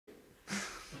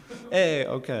Hey,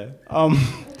 okay.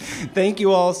 Thank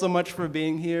you all so much for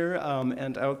being here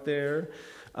and out there.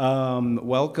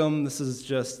 Welcome. This is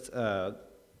just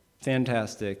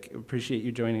fantastic. Appreciate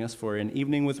you joining us for an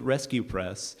evening with Rescue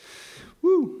Press.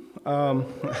 Woo!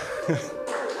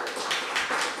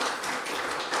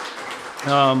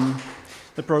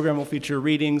 The program will feature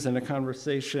readings and a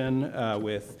conversation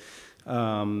with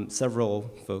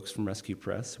several folks from Rescue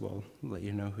Press. We'll let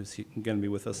you know who's going to be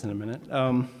with us in a minute.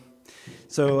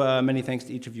 So many thanks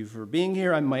to each of you for being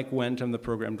here. I'm Mike Wendt. I'm the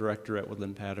program director at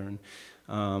Woodland Pattern.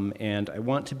 And I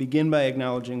want to begin by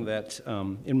acknowledging that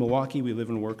in Milwaukee, we live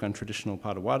and work on traditional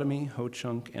Potawatomi,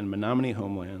 Ho-Chunk, and Menominee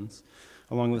homelands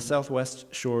along the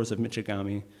southwest shores of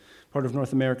Michigami, part of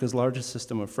North America's largest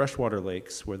system of freshwater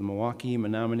lakes, where the Milwaukee,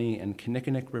 Menominee, and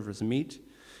Kinnickinnick rivers meet,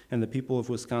 and the people of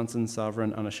Wisconsin's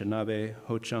sovereign Anishinaabe,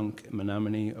 Ho-Chunk,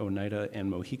 Menominee, Oneida, and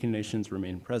Mohican nations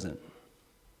remain present.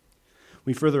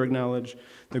 We further acknowledge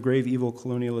the grave evil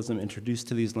colonialism introduced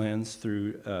to these lands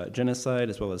through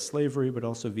genocide as well as slavery, but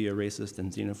also via racist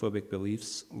and xenophobic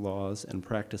beliefs, laws, and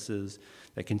practices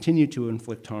that continue to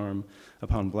inflict harm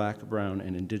upon Black, brown,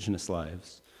 and indigenous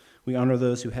lives. We honor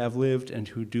those who have lived and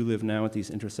who do live now at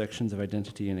these intersections of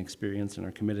identity and experience and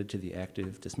are committed to the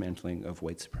active dismantling of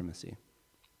white supremacy.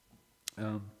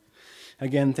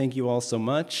 Again, thank you all so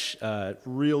much.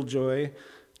 Real joy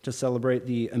to celebrate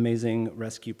the amazing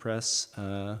Rescue Press,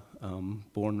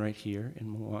 born right here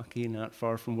in Milwaukee, not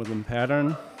far from Woodland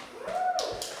Pattern.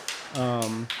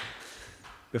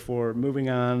 Before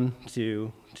moving on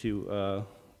to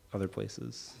other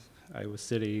places, Iowa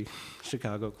City,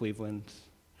 Chicago, Cleveland,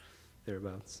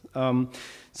 thereabouts.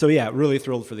 So yeah, really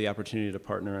thrilled for the opportunity to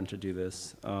partner and to do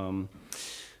this.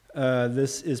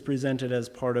 This is presented as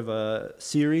part of a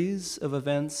series of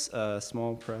events,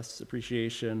 Small Press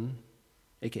Appreciation,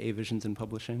 aka Visions in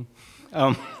Publishing,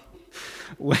 an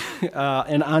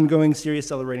ongoing series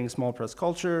celebrating small press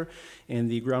culture and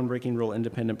the groundbreaking role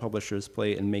independent publishers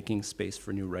play in making space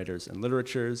for new writers and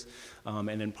literatures.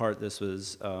 And in part, this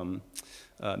was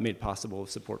made possible with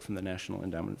support from the National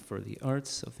Endowment for the Arts,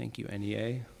 so thank you,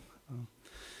 NEA.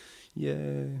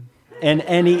 Yay. And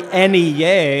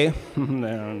NEA,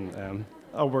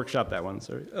 I'll workshop that one,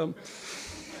 sorry.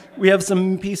 We have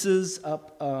some pieces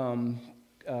up,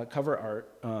 cover art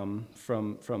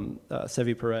from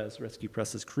Sevy Perez, Rescue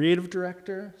Press's creative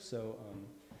director. So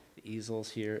the easels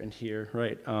here and here,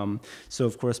 right? So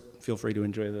of course, feel free to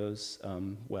enjoy those,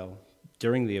 well,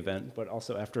 during the event, but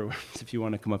also afterwards if you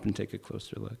want to come up and take a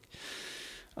closer look.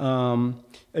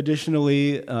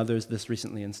 Additionally, there's this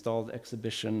recently installed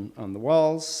exhibition on the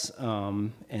walls,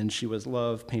 and She Was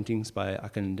Love, paintings by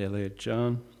Akindele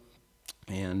John,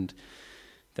 and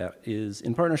that is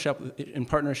in partnership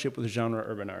with Genre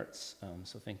Urban Arts.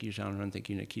 So thank you, Genre, and thank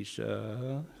you,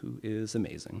 Nikisha, who is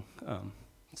amazing. And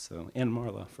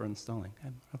Marla for installing.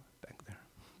 And Marla back there.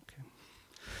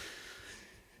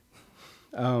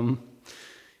 Okay.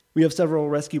 We have several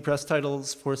Rescue Press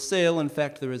titles for sale. In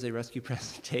fact, there is a Rescue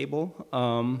Press table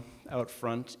out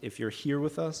front if you're here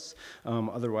with us.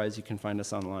 Otherwise, you can find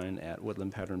us online at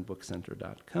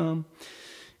woodlandpatternbookcenter.com.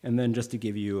 And then just to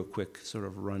give you a quick sort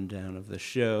of rundown of the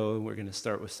show, we're going to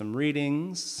start with some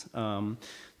readings.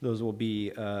 Those will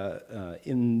be,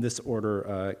 in this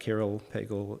order, Caryl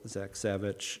Pagel, Zach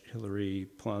Savich, Hilary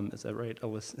Plum, is that right,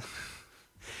 Alyssa?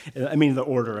 I mean the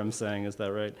order I'm saying, is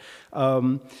that right?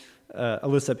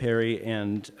 Alyssa Perry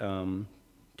and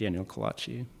Daniel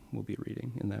Khalastchi will be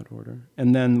reading in that order.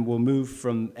 And then we'll move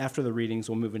from, after the readings,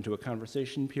 we'll move into a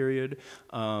conversation period.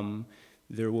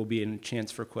 There will be a chance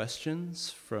for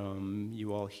questions from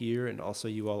you all here and also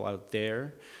you all out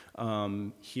there.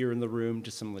 Here in the room,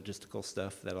 just some logistical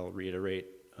stuff that I'll reiterate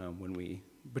when we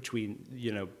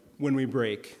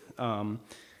break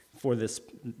for this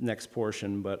next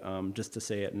portion. But just to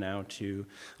say it now too,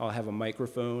 I'll have a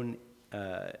microphone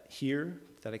here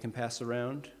that I can pass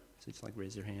around. So just like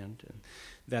raise your hand, and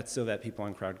that's so that people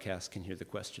on Crowdcast can hear the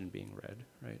question being read,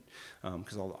 right?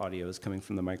 Because all the audio is coming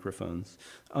from the microphones.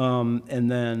 And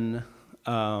then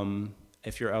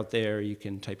if you're out there, you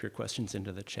can type your questions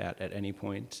into the chat at any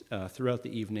point throughout the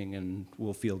evening, and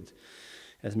we'll field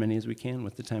as many as we can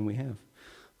with the time we have.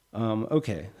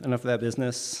 Okay, enough of that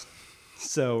business.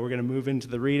 So we're going to move into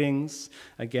the readings.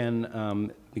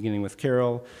 Again, beginning with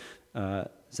Caryl,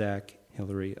 Zach,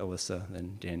 Hilary, Alyssa,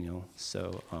 then Daniel.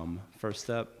 So first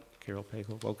up, Caryl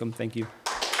Pagel, welcome, thank you.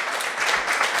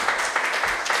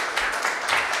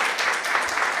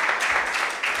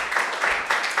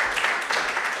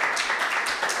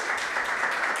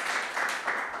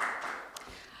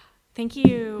 Thank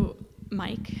you,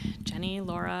 Mike, Jenny. Danny,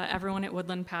 Laura, everyone at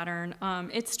Woodland Pattern.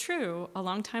 It's true, a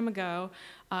long time ago,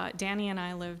 Danny and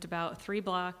I lived about 3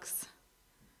 blocks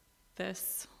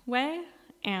this way,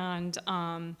 and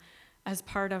as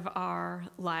part of our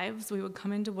lives, we would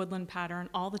come into Woodland Pattern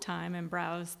all the time and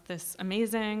browse this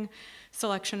amazing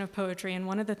selection of poetry. And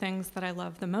one of the things that I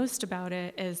love the most about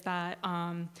it is that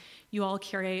you all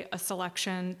curate a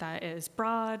selection that is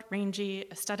broad, rangy,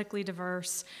 aesthetically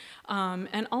diverse,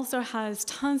 and also has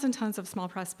tons and tons of small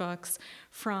press books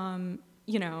from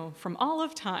all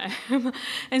of time.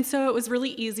 And so it was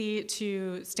really easy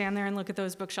to stand there and look at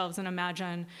those bookshelves and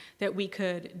imagine that we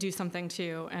could do something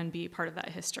too and be part of that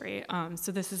history.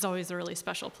 So this is always a really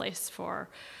special place for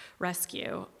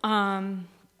Rescue.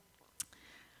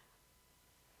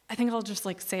 I think I'll just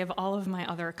save all of my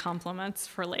other compliments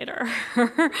for later.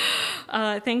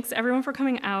 Thanks everyone for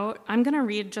coming out. I'm gonna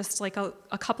read just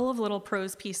a couple of little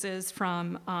prose pieces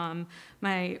from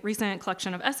my recent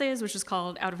collection of essays, which is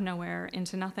called Out of Nowhere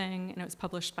into Nothing, and it was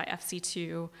published by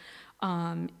FC2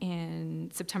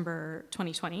 in September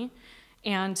 2020.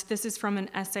 And this is from an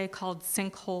essay called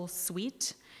Sinkhole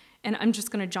Suite, and I'm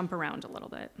just gonna jump around a little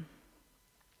bit.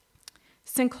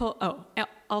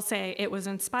 I'll say it was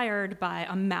inspired by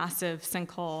a massive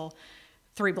sinkhole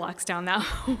 3 blocks down that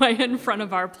way in front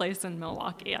of our place in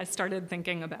Milwaukee. I started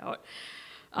thinking about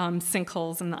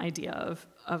sinkholes and the idea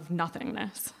of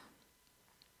nothingness.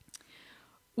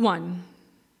 1,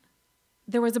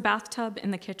 there was a bathtub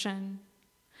in the kitchen.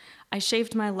 I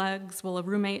shaved my legs while a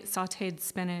roommate sauteed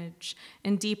spinach,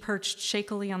 and Dee perched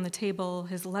shakily on the table,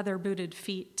 his leather-booted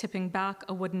feet tipping back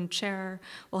a wooden chair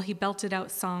while he belted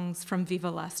out songs from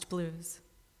Viva Last Blues.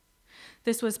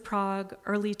 This was Prague,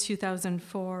 early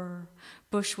 2004.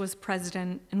 Bush was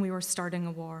president, and we were starting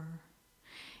a war.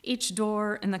 Each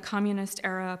door in the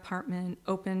communist-era apartment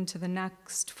opened to the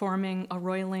next, forming a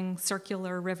roiling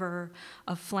circular river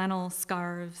of flannel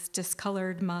scarves,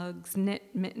 discolored mugs,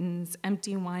 knit mittens,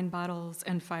 empty wine bottles,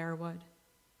 and firewood.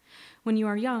 When you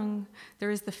are young,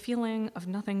 there is the feeling of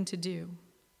nothing to do.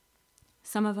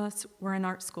 Some of us were in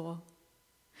art school.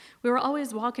 We were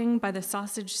always walking by the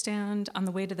sausage stand on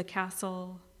the way to the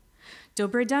castle.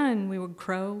 Dobre den, we would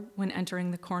crow when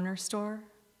entering the corner store.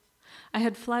 I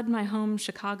had fled my home,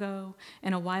 Chicago,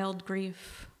 in a wild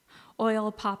grief.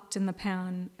 Oil popped in the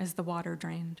pan as the water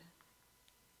drained.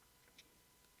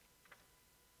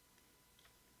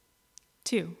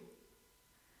 2,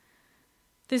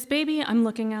 this baby I'm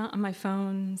looking at on my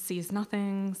phone sees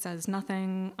nothing, says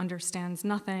nothing, understands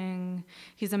nothing.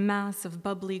 He's a mass of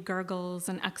bubbly gurgles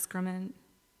and excrement.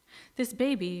 This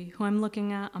baby who I'm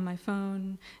looking at on my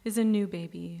phone is a new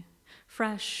baby,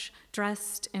 fresh,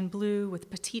 dressed in blue with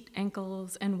petite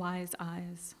ankles and wise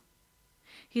eyes.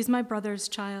 He's my brother's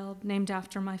child, named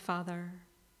after my father.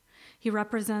 He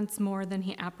represents more than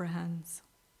he apprehends.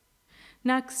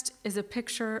 Next is a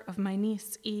picture of my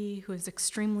niece, E, who is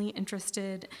extremely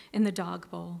interested in the dog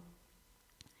bowl.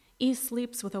 E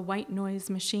sleeps with a white noise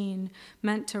machine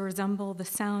meant to resemble the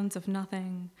sounds of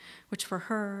nothing, which for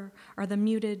her are the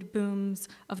muted booms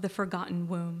of the forgotten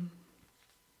womb.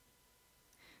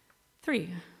 3,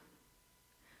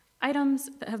 items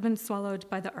that have been swallowed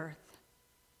by the earth.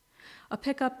 A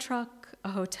pickup truck, a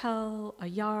hotel, a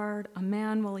yard, a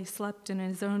man while he slept in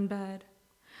his own bed,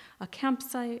 a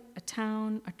campsite, a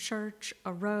town, a church,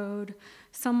 a road,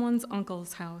 someone's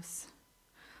uncle's house,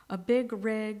 a big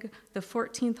rig, the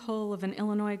 14th hole of an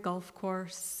Illinois golf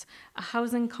course, a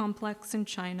housing complex in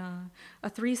China, a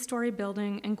 3-story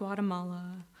building in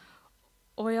Guatemala,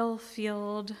 oil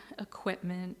field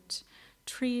equipment,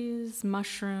 trees,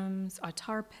 mushrooms, a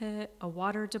tar pit, a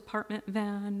water department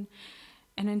van,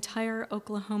 an entire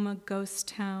Oklahoma ghost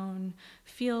town,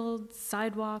 fields,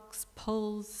 sidewalks,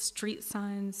 poles, street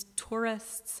signs,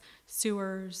 tourists,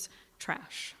 sewers,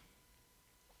 trash.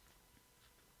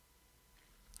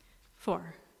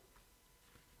 4,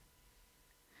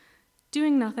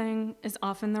 doing nothing is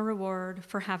often the reward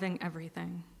for having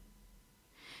everything.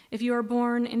 If you are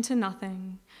born into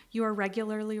nothing, you are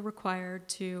regularly required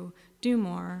to do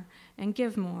more and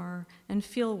give more and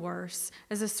feel worse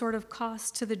as a sort of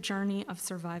cost to the journey of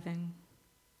surviving.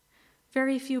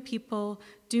 Very few people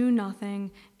do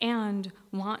nothing and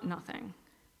want nothing.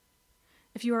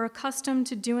 If you are accustomed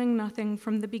to doing nothing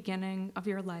from the beginning of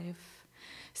your life,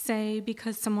 say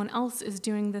because someone else is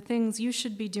doing the things you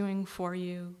should be doing for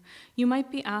you, you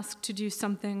might be asked to do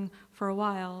something for a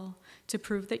while to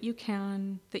prove that you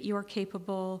can, that you are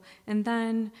capable, and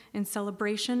then, in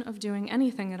celebration of doing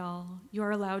anything at all, you are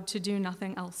allowed to do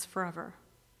nothing else forever.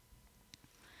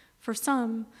 For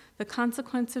some, the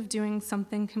consequence of doing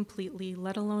something completely,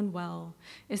 let alone well,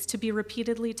 is to be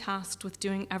repeatedly tasked with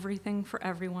doing everything for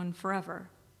everyone forever.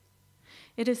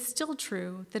 It is still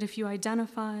true that if you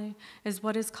identify as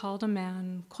what is called a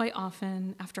man, quite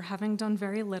often, after having done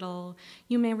very little,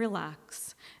 you may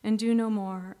relax and do no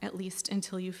more, at least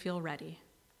until you feel ready.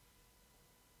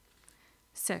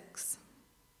 6.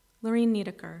 Lorene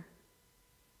Niedecker.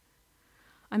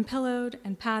 I'm pillowed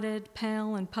and padded,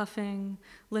 pale and puffing,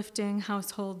 lifting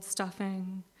household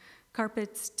stuffing,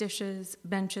 carpets, dishes,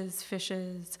 benches,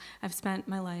 fishes. I've spent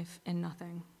my life in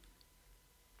nothing.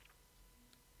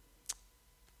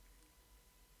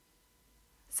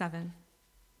 7.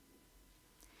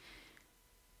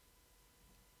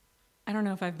 I don't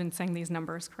know if I've been saying these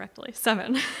numbers correctly.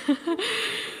 7.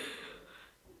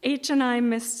 H and I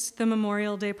missed the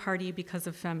Memorial Day party because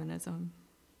of feminism.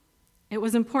 It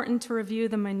was important to review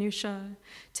the minutiae,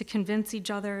 to convince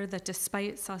each other that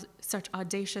despite such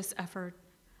audacious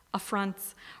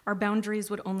affronts, our boundaries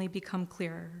would only become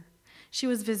clearer. She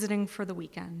was visiting for the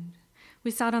weekend.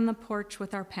 We sat on the porch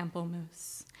with our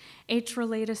pamplemousse. H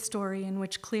relayed a story in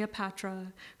which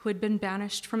Cleopatra, who had been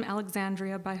banished from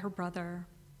Alexandria by her brother,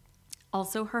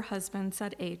 also her husband,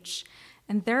 said H,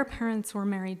 and their parents were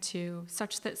married too,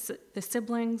 such that the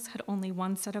siblings had only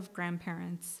one set of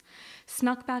grandparents,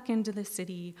 snuck back into the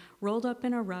city, rolled up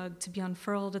in a rug to be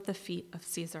unfurled at the feet of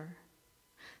Caesar.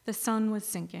 The sun was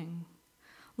sinking.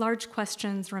 Large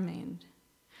questions remained.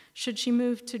 Should she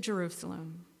move to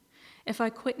Jerusalem? If I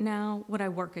quit now, would I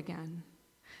work again?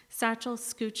 Satchel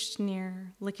scooched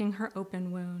near, licking her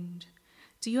open wound.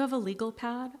 Do you have a legal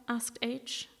pad? Asked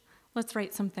H. Let's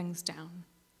write some things down.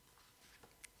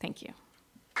 Thank you.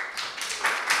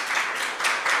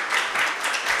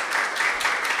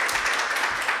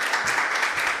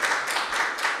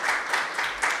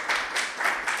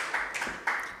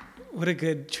 What a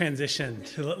good transition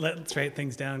to let's write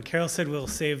things down. Caryl said we'll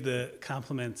save the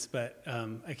compliments, but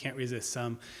I can't resist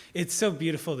some. It's so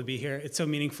beautiful to be here. It's so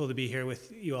meaningful to be here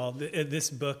with you all.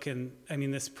 This book and, I mean,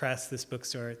 this press, this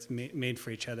bookstore, it's made for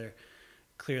each other,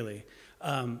 clearly.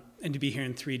 And to be here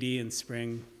in 3D in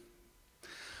spring.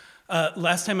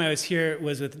 Last time I was here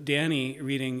was with Danny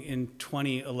reading in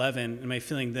 2011, and my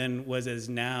feeling then was as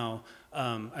now,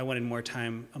 I wanted more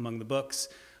time among the books.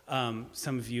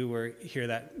 Some of you were here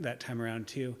that time around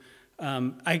too.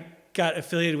 I got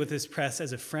affiliated with this press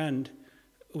as a friend,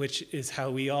 which is how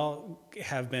we all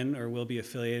have been or will be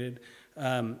affiliated.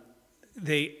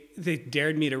 They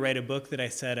dared me to write a book that I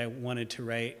said I wanted to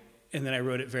write, and then I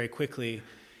wrote it very quickly,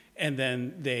 and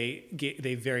then they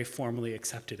very formally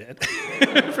accepted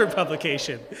it for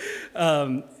publication.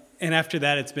 And after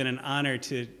that, it's been an honor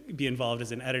to be involved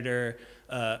as an editor,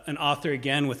 an author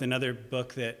again with another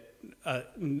book that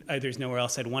there's nowhere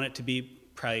else I'd want it to be,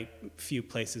 probably few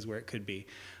places where it could be.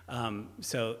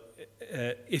 So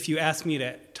if you ask me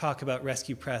to talk about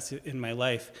Rescue Press in my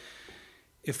life,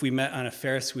 if we met on a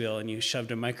Ferris wheel and you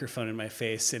shoved a microphone in my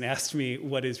face and asked me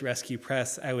what is Rescue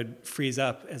Press, I would freeze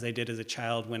up as I did as a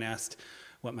child when asked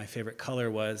what my favorite color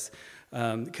was,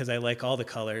 because I like all the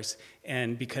colors,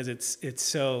 and because it's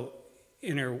so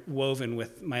interwoven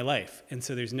with my life. And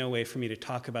so there's no way for me to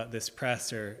talk about this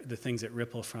press or the things that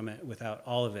ripple from it without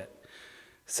all of it.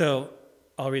 So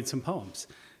I'll read some poems.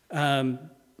 I'm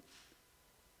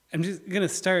just going to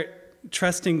start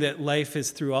trusting that life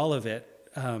is through all of it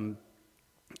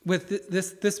with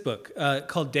this book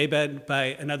called Daybed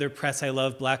by another press I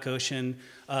love, Black Ocean,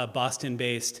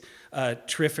 Boston-based,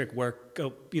 terrific work.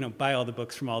 Go, buy all the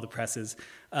books from all the presses.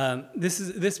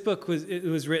 This book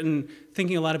was written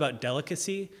thinking a lot about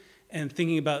delicacy and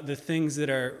thinking about the things that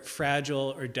are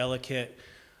fragile or delicate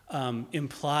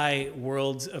imply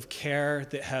worlds of care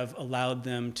that have allowed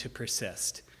them to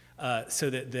persist. So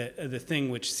that the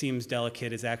thing which seems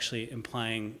delicate is actually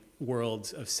implying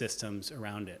worlds of systems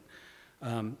around it.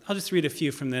 I'll just read a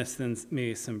few from this, then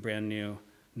maybe some brand new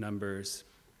numbers.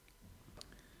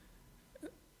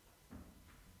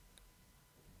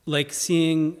 Like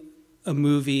seeing a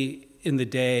movie in the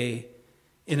day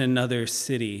in another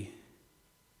city,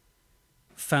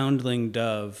 foundling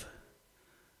dove,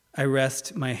 I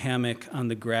rest my hammock on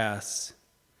the grass.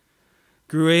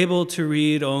 Grew able to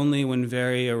read only when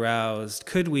very aroused.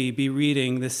 Could we be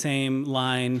reading the same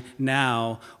line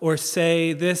now, or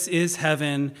say this is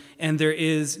heaven and there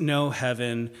is no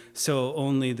heaven, so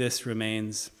only this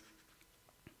remains?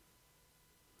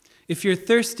 If you're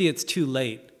thirsty, it's too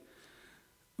late.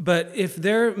 But if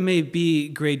there may be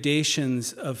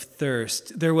gradations of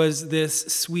thirst, there was this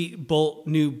sweet bolt,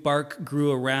 new bark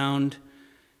grew around,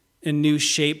 and new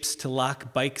shapes to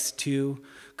lock bikes to.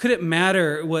 Could it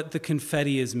matter what the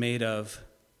confetti is made of?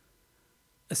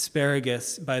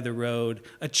 Asparagus by the road.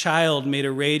 A child made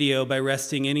a radio by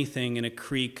resting anything in a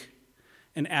creek.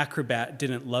 An acrobat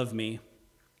didn't love me.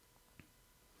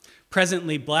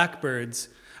 Presently, blackbirds.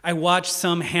 I watch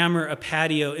some hammer a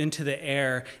patio into the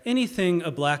air. Anything a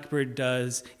blackbird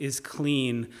does is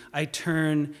clean. I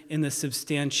turn in the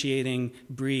substantiating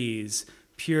breeze.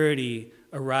 Purity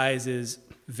arises,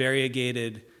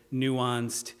 variegated,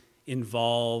 nuanced,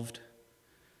 involved.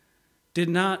 Did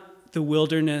not the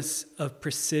wilderness of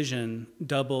precision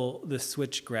double the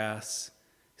switchgrass?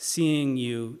 Seeing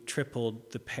you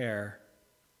tripled the pair.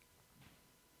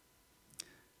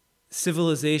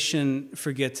 Civilization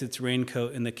forgets its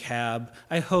raincoat in the cab.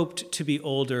 I hoped to be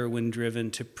older when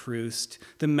driven to Proust,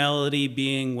 the melody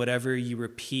being whatever you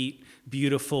repeat,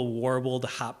 beautiful warbled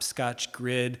hopscotch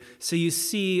grid. So you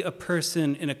see a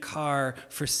person in a car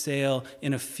for sale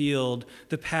in a field.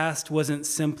 The past wasn't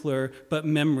simpler, but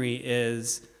memory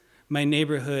is. My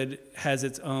neighborhood has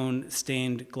its own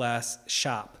stained glass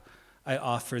shop. I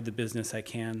offered the business I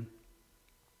can.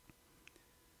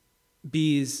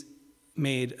 Bees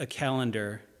made a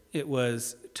calendar. It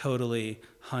was totally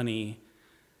honey,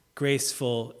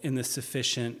 graceful in the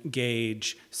sufficient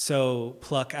gauge. So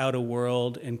pluck out a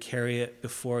world and carry it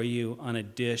before you on a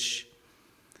dish.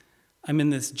 I'm in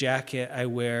this jacket I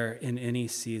wear in any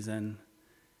season.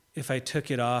 If I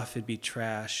took it off, it'd be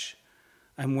trash.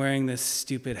 I'm wearing this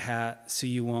stupid hat so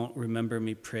you won't remember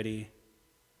me pretty.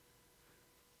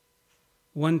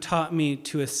 One taught me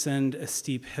to ascend a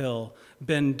steep hill,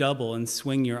 bend double and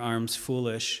swing your arms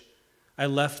foolish. I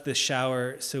left the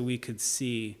shower so we could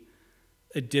see.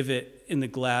 A divot in the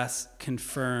glass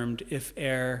confirmed if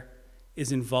air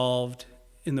is involved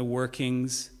in the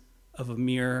workings of a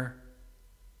mirror,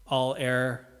 all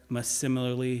air must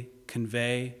similarly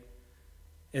convey,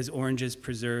 as oranges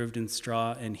preserved in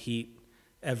straw and heat,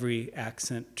 every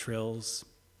accent trills.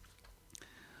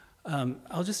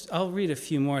 I'll read a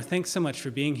few more. Thanks so much for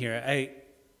being here.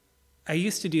 I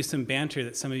used to do some banter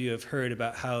that some of you have heard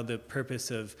about how the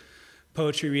purpose of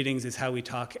poetry readings is how we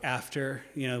talk after,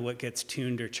 what gets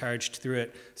tuned or charged through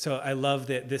it. So I love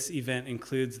that this event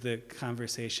includes the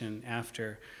conversation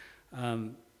after.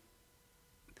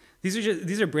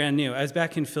 These are brand new. I was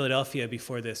back in Philadelphia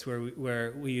before this,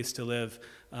 where we used to live,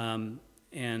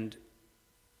 and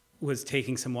was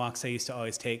taking some walks I used to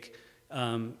always take.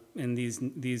 And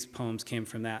these poems came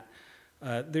from that.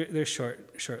 They're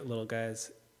short little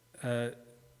guys.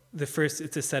 The first,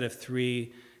 it's a set of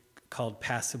 3 called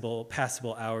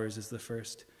Passable Hours is the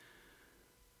first.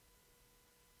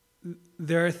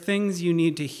 There are things you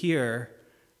need to hear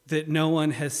that no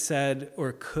one has said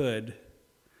or could.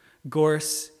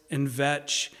 Gorse and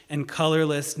vetch and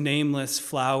colorless, nameless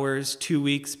flowers 2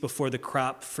 weeks before the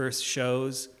crop first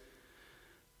shows.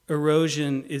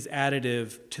 Erosion is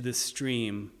additive to the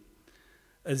stream,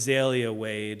 azalea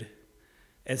wade,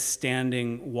 as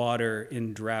standing water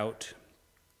in drought.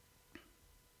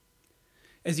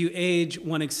 As you age,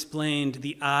 one explained,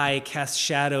 the eye casts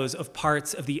shadows of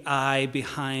parts of the eye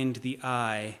behind the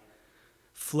eye,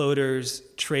 floaters,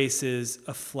 traces,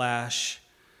 a flash,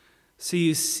 so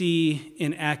you see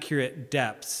inaccurate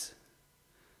depths.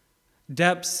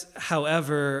 Depths,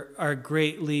 however, are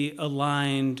greatly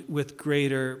aligned with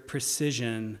greater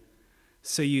precision,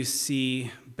 so you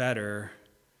see better.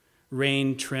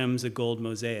 Rain trims a gold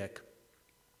mosaic.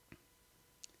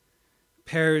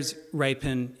 Pears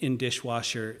ripen in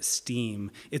dishwasher steam.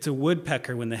 It's a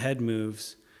woodpecker when the head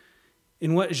moves.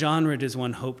 In what genre does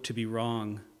one hope to be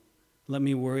wrong? Let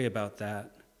me worry about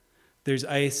that. There's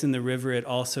ice in the river, it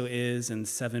also is, and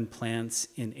 7 plants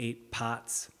in 8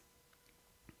 pots.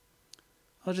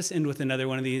 I'll just end with another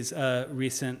one of these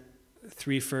recent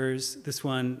 3-fers. This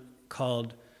one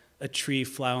called A Tree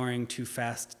Flowering Too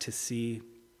Fast to See.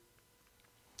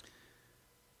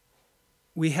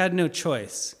 We had no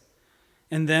choice.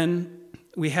 And then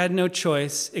we had no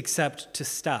choice except to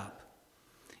stop.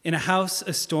 In a house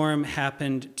a storm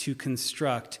happened to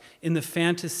construct. In the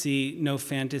fantasy, no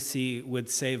fantasy would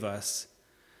save us.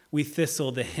 We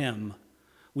thistle the hymn.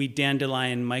 We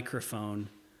dandelion microphone.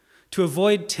 To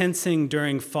avoid tensing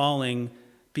during falling,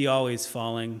 be always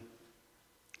falling.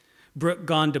 Brook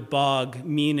gone to bog,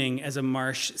 meaning as a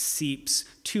marsh seeps.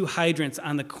 2 hydrants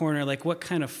on the corner, like what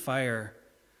kind of fire?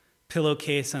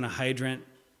 Pillowcase on a hydrant.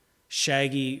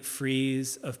 Shaggy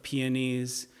frieze of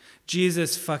peonies.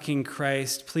 Jesus fucking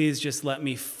Christ, please just let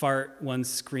me fart, one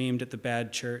screamed at the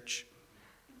bad church.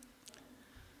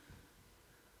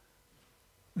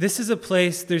 This is a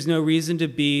place there's no reason to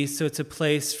be, so it's a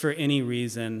place for any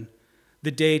reason.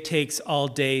 The day takes all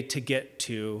day to get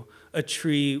to, a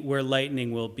tree where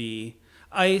lightning will be.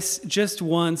 Ice just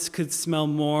once could smell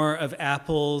more of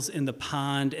apples in the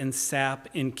pond, and sap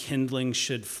in kindling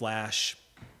should flash.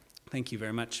 Thank you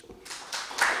very much.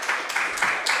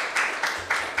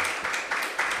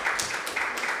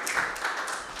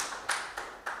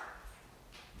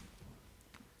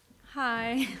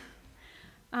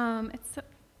 It's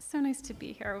so nice to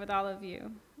be here with all of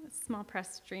you, small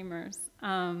press dreamers.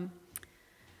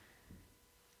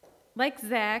 Like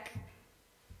Zach,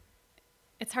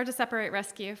 it's hard to separate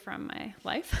rescue from my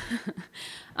life,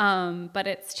 but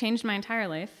it's changed my entire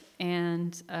life,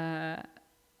 and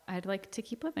I'd like to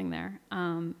keep living there.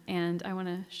 And I want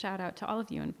to shout out to all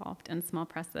of you involved in small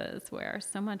presses where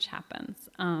so much happens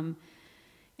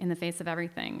in the face of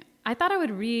everything. I thought I would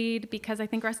read because I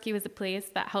think rescue is a place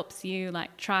that helps you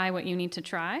like try what you need to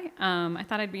try. I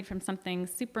thought I'd read from something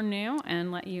super new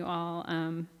and let you all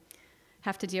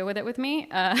have to deal with it with me.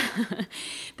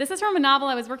 This is from a novel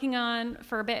I was working on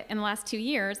for a bit in the last 2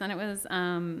 years, and it was,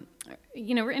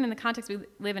 written in the context we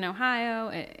live in Ohio.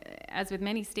 As with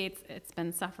many states, it's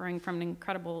been suffering from an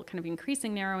incredible kind of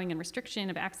increasing narrowing and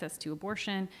restriction of access to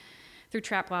abortion through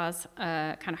trap laws,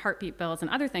 kind of heartbeat bills and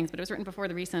other things, but it was written before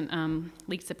the recent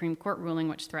leaked Supreme Court ruling,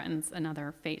 which threatens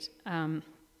another fate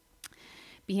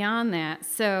beyond that.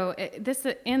 So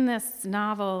in this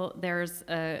novel, there's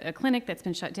a clinic that's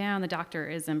been shut down. The doctor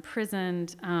is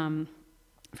imprisoned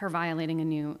for violating a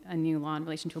new law in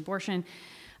relation to abortion.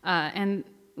 And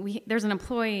there's an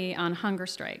employee on hunger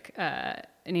strike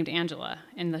named Angela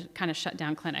in the kind of shut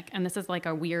down clinic. And this is like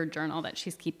a weird journal that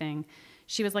she's keeping.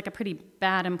 She was like a pretty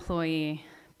bad employee,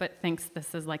 but thinks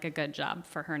this is like a good job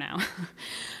for her now.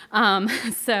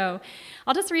 So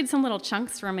I'll just read some little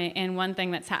chunks from it. And one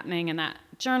thing that's happening in that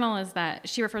journal is that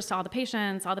she refers to all the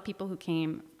patients, all the people who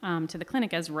came to the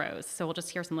clinic as Rose. So we'll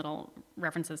just hear some little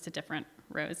references to different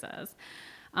Roses.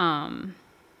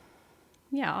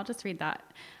 Yeah, I'll just read that.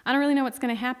 I don't really know what's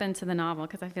going to happen to the novel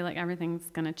because I feel like everything's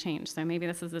going to change. So maybe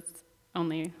this is its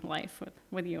only life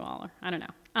with you all. Or, I don't know.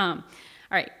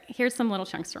 All right, here's some little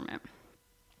chunks from it.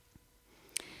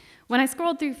 When I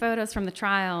scrolled through photos from the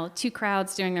trial, 2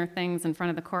 crowds doing their things in front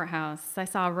of the courthouse, I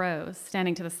saw Rose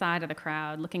standing to the side of the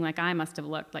crowd, looking like I must have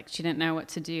looked, like she didn't know what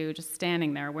to do, just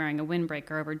standing there wearing a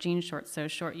windbreaker over jean shorts so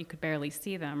short you could barely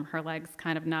see them, her legs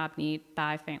kind of knob-kneed,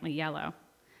 thigh faintly yellow.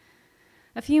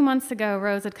 A few months ago,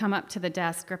 Rose had come up to the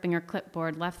desk, gripping her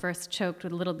clipboard, left wrist choked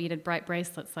with little beaded bright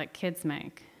bracelets like kids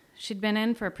make. She'd been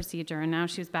in for a procedure, and now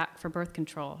she was back for birth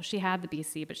control. She had the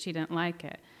BC, but she didn't like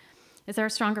it. Is there a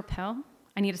stronger pill?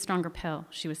 I need a stronger pill,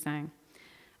 she was saying.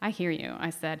 I hear you,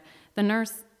 I said. The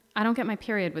nurse, I don't get my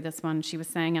period with this one, she was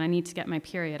saying, and I need to get my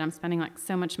period. I'm spending like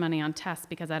so much money on tests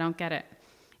because I don't get it.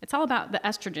 It's all about the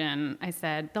estrogen, I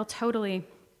said. They'll totally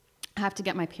have to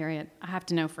get my period. I have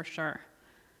to know for sure.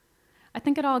 I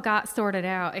think it all got sorted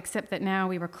out, except that now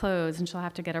we were closed and she'll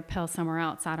have to get her pill somewhere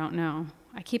else. I don't know.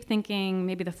 I keep thinking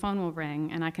maybe the phone will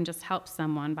ring and I can just help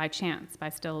someone by chance by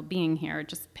still being here,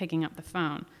 just picking up the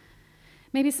phone.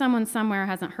 Maybe someone somewhere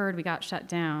hasn't heard we got shut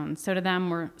down, so to them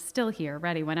we're still here,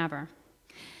 ready whenever.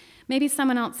 Maybe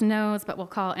someone else knows, but will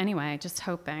call anyway, just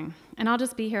hoping. And I'll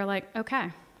just be here like,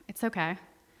 okay, it's okay.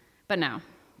 But no,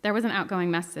 there was an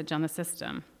outgoing message on the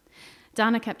system.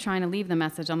 Donna kept trying to leave the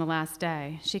message on the last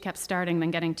day. She kept starting,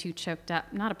 then getting too choked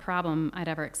up. Not a problem I'd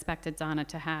ever expected Donna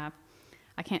to have.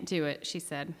 I can't do it, she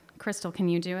said. Crystal, can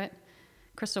you do it?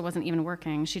 Crystal wasn't even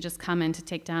working. She'd just come in to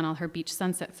take down all her beach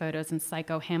sunset photos and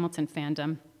Psycho Hamilton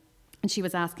fandom. And she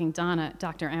was asking Donna,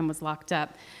 Dr. M was locked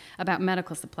up, about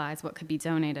medical supplies, what could be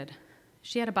donated.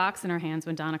 She had a box in her hands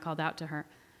when Donna called out to her.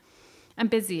 I'm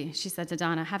busy, she said to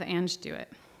Donna. Have Ange do it.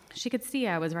 She could see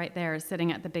I was right there,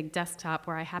 sitting at the big desktop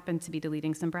where I happened to be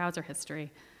deleting some browser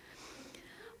history.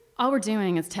 All we're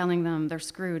doing is telling them they're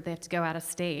screwed, they have to go out of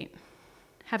state.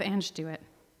 Have Ange do it.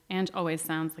 Ange always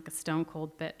sounds like a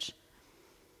stone-cold bitch.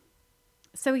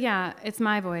 So yeah, it's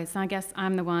my voice, and I guess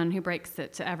I'm the one who breaks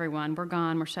it to everyone. We're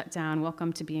gone, we're shut down,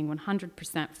 welcome to being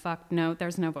 100% fucked. No,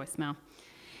 there's no voicemail.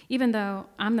 Even though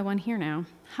I'm the one here now.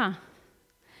 Huh.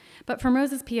 But from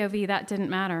Rose's POV, that didn't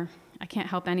matter. I can't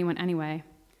help anyone anyway.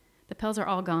 The pills are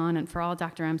all gone, and for all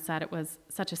Dr. M said, it was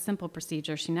such a simple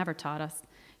procedure she never taught us.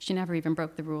 She never even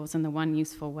broke the rules in the one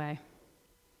useful way.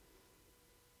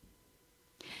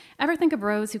 Ever think of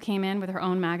Rose who came in with her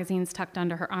own magazines tucked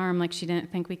under her arm like she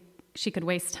didn't think she could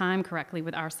waste time correctly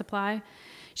with our supply?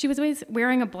 She was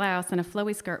wearing a blouse and a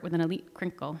flowy skirt with an elite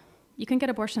crinkle. You can get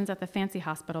abortions at the fancy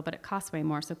hospital, but it costs way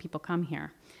more, so people come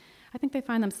here. I think they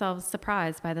find themselves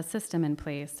surprised by the system in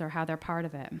place or how they're part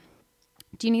of it.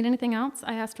 Do you need anything else?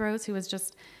 I asked Rose, who was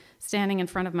just standing in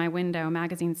front of my window,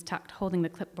 magazines tucked, holding the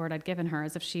clipboard I'd given her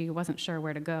as if she wasn't sure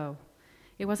where to go.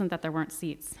 It wasn't that there weren't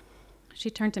seats. She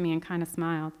turned to me and kind of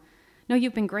smiled. No,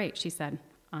 you've been great, she said,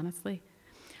 honestly.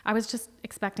 I was just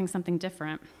expecting something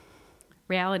different.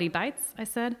 Reality bites, I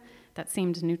said. That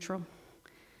seemed neutral.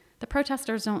 The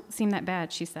protesters don't seem that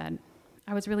bad, she said.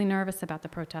 I was really nervous about the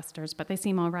protesters, but they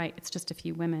seem all right. It's just a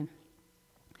few women.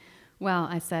 Well,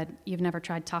 I said, you've never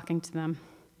tried talking to them.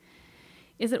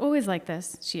 Is it always like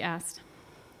this? She asked.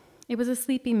 It was a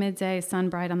sleepy midday, sun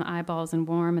bright on the eyeballs and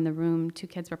warm in the room. 2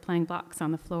 kids were playing blocks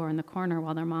on the floor in the corner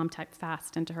while their mom typed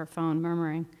fast into her phone,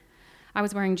 murmuring. I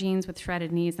was wearing jeans with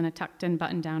shredded knees and a tucked-in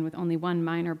button-down with only one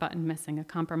minor button missing, a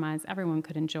compromise everyone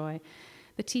could enjoy.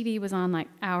 The TV was on like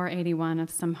hour 81 of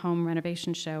some home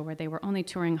renovation show where they were only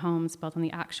touring homes built on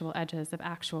the actual edges of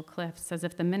actual cliffs, as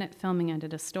if the minute filming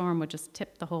ended, a storm would just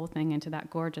tip the whole thing into that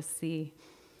gorgeous sea.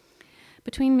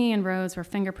 Between me and Rose were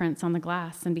fingerprints on the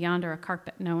glass, and beyond her a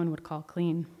carpet no one would call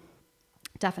clean.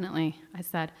 Definitely, I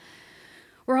said.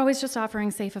 We're always just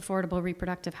offering safe, affordable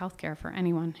reproductive health care for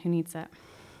anyone who needs it.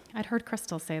 I'd heard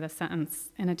Crystal say the sentence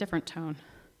in a different tone.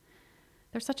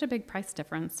 There's such a big price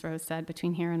difference, Rose said,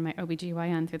 between here and my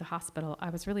OBGYN through the hospital. I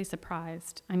was really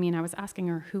surprised. I mean, I was asking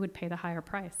her who would pay the higher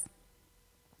price.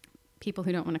 People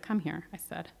who don't want to come here, I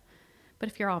said. But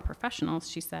if you're all professionals,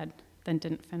 she said, then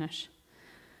didn't finish.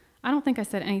 I don't think I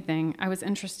said anything. I was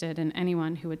interested in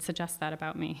anyone who would suggest that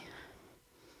about me.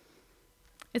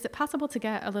 Is it possible to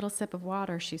get a little sip of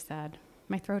water, she said.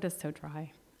 My throat is so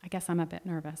dry. I guess I'm a bit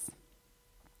nervous.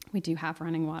 We do have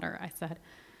running water, I said.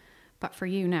 But for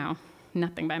you now,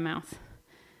 nothing by mouth.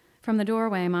 From the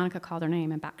doorway, Monica called her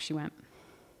name, and back she went.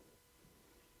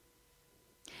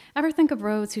 Ever think of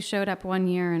Rose, who showed up one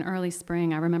year in early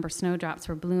spring? I remember snowdrops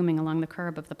were blooming along the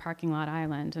curb of the parking lot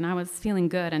island, and I was feeling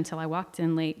good until I walked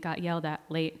in late, got yelled at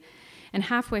late, and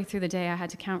halfway through the day I had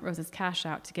to count Rose's cash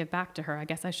out to give back to her. I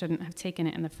guess I shouldn't have taken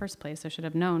it in the first place. I should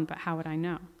have known, but how would I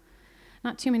know?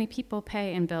 Not too many people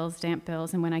pay in bills, damp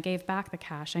bills, and when I gave back the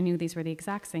cash, I knew these were the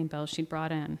exact same bills she'd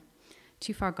brought in.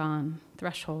 Too far gone,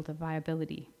 threshold of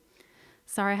viability.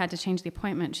 Sorry I had to change the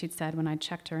appointment, she'd said when I'd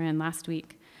checked her in last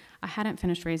week. I hadn't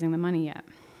finished raising the money yet.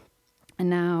 And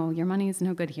now, your money's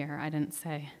no good here, I didn't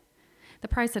say. The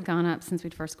price had gone up since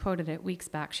we'd first quoted it. Weeks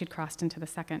back, she'd crossed into the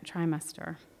 2nd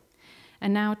trimester.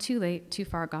 And now, too late, too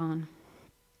far gone.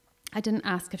 I didn't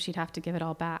ask if she'd have to give it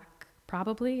all back.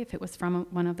 Probably, if it was from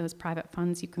one of those private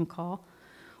funds you can call.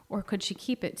 Or could she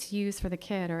keep it to use for the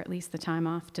kid, or at least the time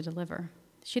off to deliver?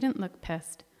 She didn't look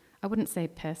pissed. I wouldn't say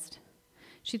pissed.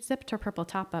 She'd zipped her purple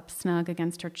top up snug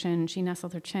against her chin. She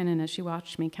nestled her chin in as she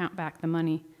watched me count back the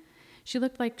money. She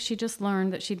looked like she just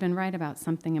learned that she'd been right about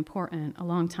something important a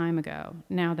long time ago,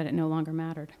 now that it no longer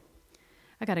mattered.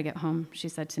 I gotta get home, she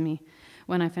said to me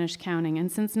when I finished counting,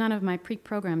 and since none of my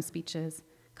pre-programmed speeches,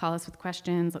 call us with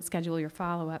questions, let's schedule your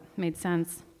follow-up, made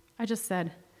sense, I just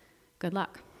said, good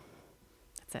luck.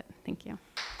 That's it, thank you.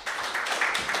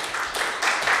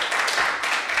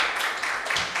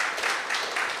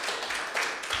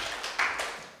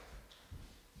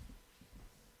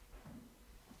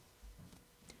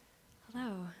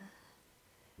 Hello.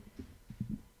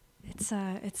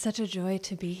 It's such a joy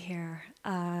to be here.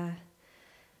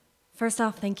 First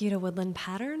off, thank you to Woodland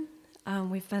Pattern.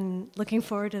 We've been looking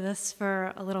forward to this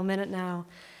for a little minute now.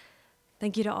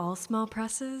 Thank you to all small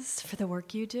presses for the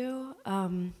work you do.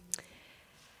 And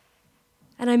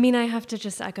I mean, I have to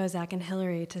just echo Zach and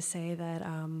Hilary to say that,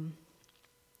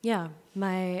 yeah,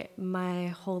 my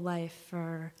whole life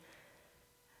for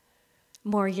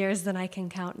more years than I can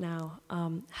count now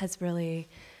has really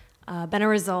been a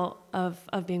result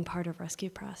of being part of Rescue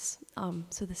Press.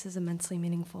 So this is immensely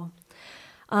meaningful.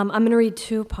 I'm going to read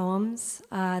 2 poems.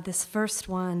 This first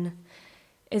one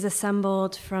is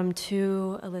assembled from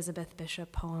 2 Elizabeth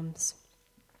Bishop poems.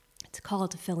 It's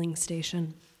called Filling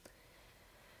Station.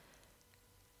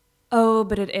 Oh,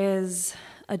 but it is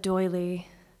a doily,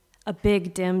 a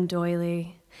big dim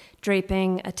doily,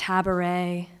 draping a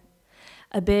tabaret,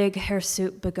 a big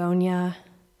hirsute begonia,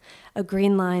 a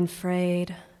green line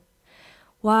frayed.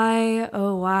 Why,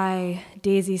 oh why,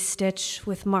 daisy stitch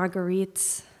with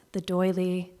marguerites, the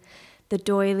doily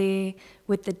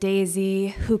with the daisy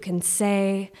who can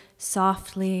say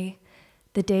softly,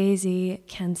 the daisy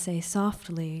can say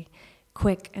softly,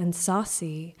 quick and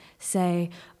saucy, say,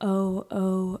 oh,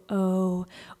 oh, oh,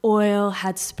 oil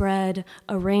had spread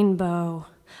a rainbow,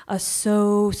 a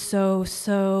so,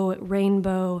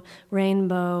 rainbow,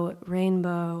 rainbow,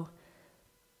 rainbow.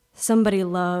 Somebody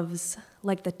loves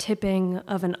like the tipping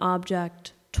of an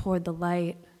object toward the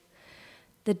light.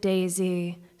 The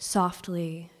daisy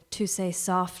softly to say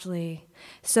softly,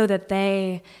 so that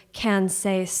they can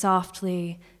say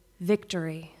softly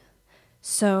victory.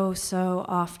 So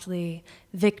oftly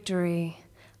victory,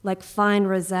 like fine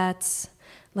rosettes,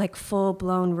 like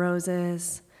full-blown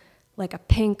roses, like a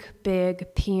pink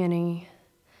big peony,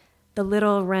 the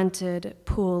little rented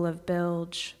pool of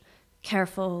bilge,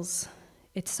 careful's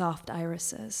its soft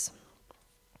irises.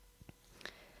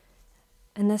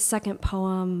 And this second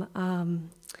poem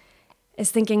is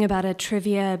thinking about a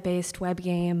trivia-based web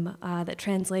game that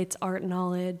translates art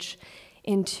knowledge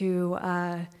into,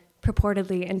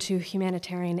 purportedly into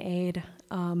humanitarian aid.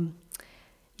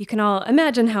 You can all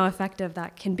imagine how effective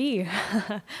that can be.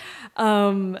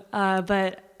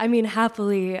 But I mean,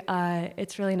 happily,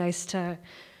 it's really nice to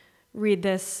read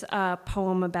this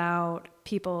poem about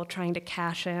people trying to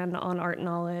cash in on art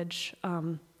knowledge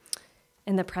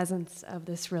in the presence of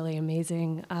this really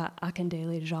amazing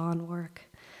Akindele Jean work.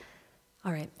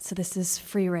 All right, so this is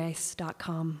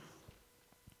freerice.com.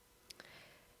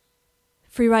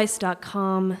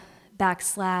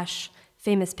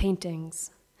 freerice.com/famous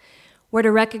paintings, where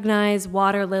to recognize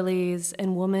water lilies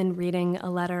and woman reading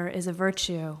a letter is a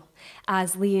virtue,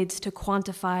 as leads to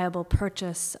quantifiable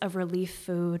purchase of relief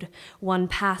food. One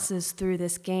passes through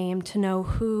this game to know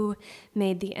who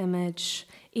made the image.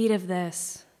 Eat of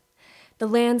this. The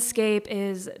landscape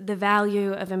is the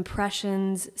value of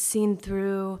impressions seen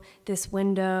through this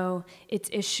window, its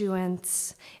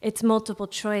issuance, its multiple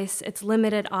choice, its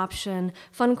limited option.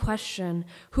 Fun question,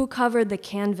 who covered the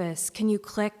canvas? Can you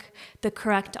click the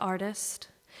correct artist?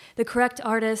 The correct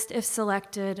artist, if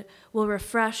selected, will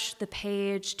refresh the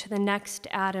page to the next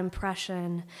ad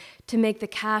impression to make the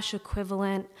cash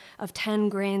equivalent of 10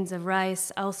 grains of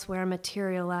rice elsewhere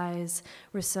materialize,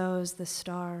 Rousseau's The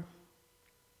Star.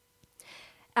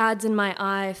 Ads in my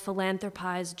eye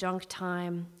philanthropize junk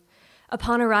time.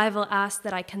 Upon arrival, ask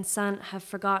that I consent, have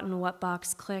forgotten what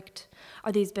box clicked.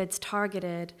 Are these bids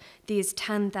targeted? These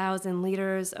 10,000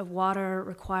 liters of water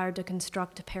required to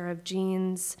construct a pair of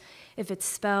jeans? If it's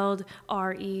spelled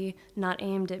R-E, not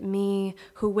aimed at me,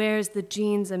 who wears the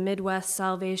jeans a Midwest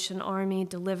Salvation Army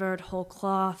delivered whole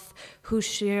cloth? Who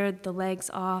sheared the legs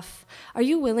off? Are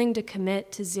you willing to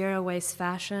commit to zero waste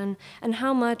fashion? And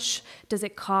how much does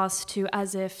it cost to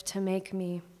as if to make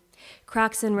me?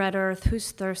 Cracks in red earth,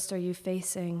 whose thirst are you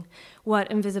facing?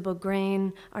 What invisible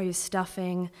grain are you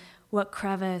stuffing? What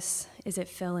crevice is it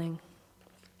filling?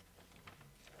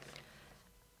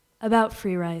 About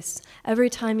free rice, every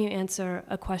time you answer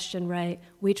a question right,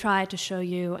 we try to show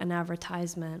you an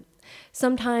advertisement.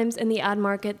 Sometimes in the ad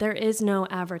market, there is no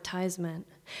advertisement.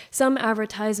 Some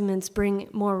advertisements bring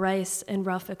more rice in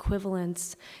rough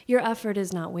equivalents. Your effort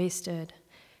is not wasted.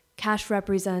 Cash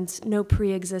represents no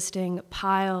pre-existing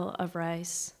pile of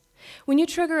rice. When you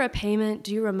trigger a payment,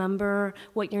 do you remember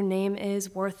what your name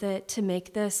is worth it to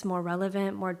make this more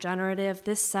relevant, more generative,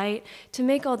 this site, to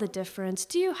make all the difference?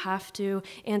 Do you have to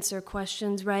answer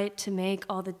questions right to make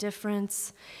all the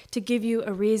difference? To give you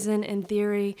a reason in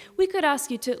theory, we could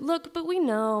ask you to look, but we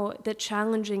know that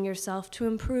challenging yourself to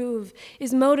improve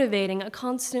is motivating. A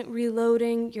constant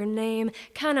reloading your name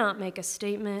cannot make a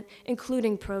statement,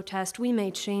 including protest. We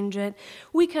may change it.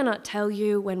 We cannot tell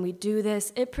you when we do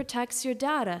this. It protects your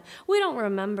data. We don't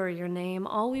remember your name.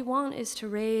 All we want is to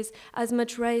raise as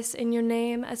much rice in your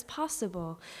name as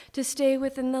possible, to stay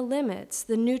within the limits,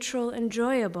 the neutral,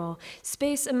 enjoyable.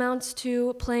 Space amounts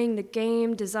to playing the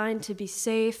game designed to be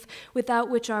safe, without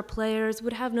which our players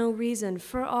would have no reason,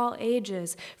 for all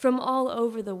ages, from all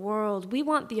over the world. We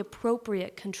want the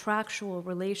appropriate contractual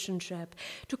relationship.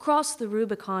 To cross the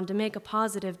Rubicon, to make a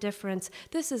positive difference,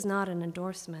 this is not an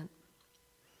endorsement.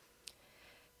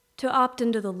 To opt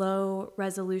into the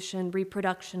low-resolution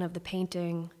reproduction of the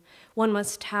painting, one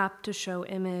must tap to show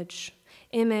image.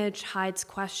 Image hides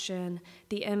question,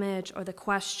 the image or the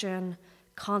question,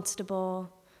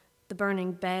 constable, the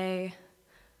burning bay,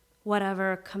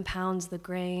 whatever compounds the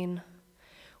grain.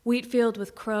 Wheat field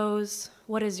with crows,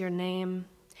 what is your name?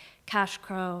 Cash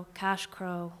crow,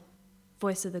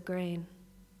 voice of the grain.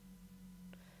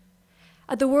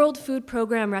 At the World Food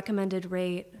Program recommended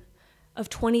rate of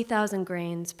 20,000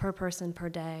 grains per person per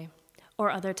day,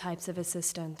 or other types of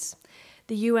assistance,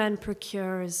 the UN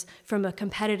procures from a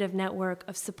competitive network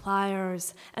of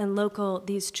suppliers and local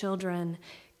these children.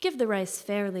 Give the rice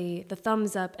fairly, the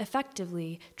thumbs up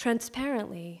effectively,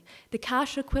 transparently. The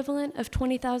cash equivalent of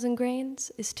 20,000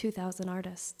 grains is 2,000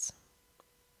 artists.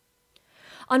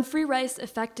 On free rice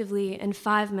effectively in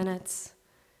 5 minutes,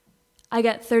 I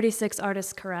get 36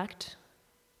 artists correct.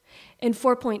 In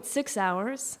 4.6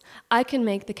 hours, I can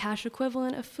make the cash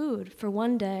equivalent of food for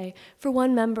one day for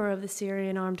one member of the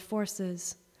Syrian armed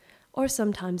forces, or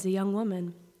sometimes a young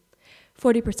woman.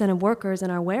 40% of workers in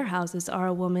our warehouses are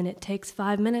a woman. It takes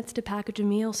 5 minutes to package a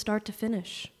meal start to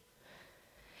finish.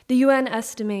 The UN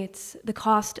estimates the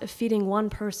cost of feeding one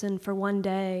person for one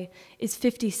day is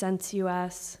 50 cents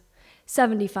US.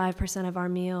 75% of our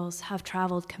meals have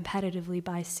traveled competitively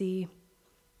by sea.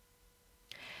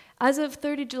 As of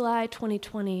 30 July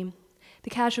 2020, the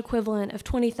cash equivalent of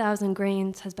 20,000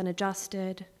 grains has been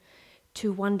adjusted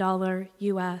to $1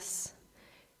 US.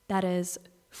 that is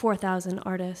 4,000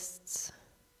 artists.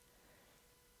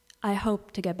 I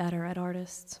hope to get better at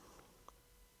artists.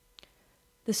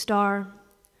 The star,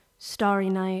 starry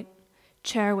night,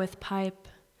 chair with pipe,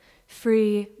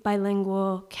 free,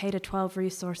 bilingual, K-12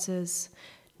 resources,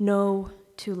 no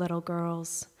 2 little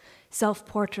girls,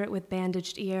 self-portrait with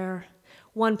bandaged ear,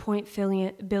 1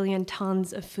 billion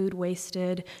tons of food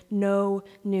wasted, no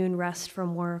noon rest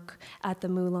from work at the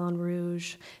Moulin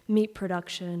Rouge. Meat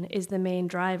production is the main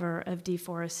driver of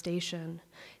deforestation.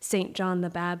 St. John the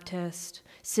Baptist,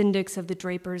 syndics of the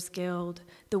Drapers Guild,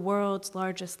 the world's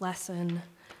largest lesson,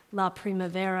 La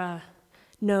Primavera,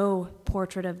 no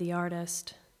portrait of the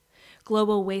artist.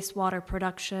 Global wastewater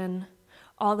production,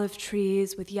 olive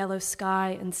trees with yellow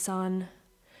sky and sun.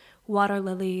 Water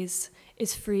lilies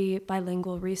is free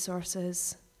bilingual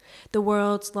resources. The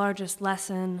world's largest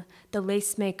lesson, the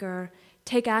lace maker,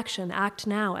 take action, act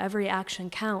now, every action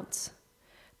counts.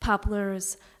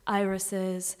 Poplars,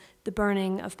 irises, the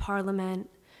burning of parliament,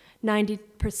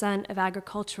 90% of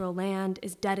agricultural land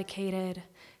is dedicated.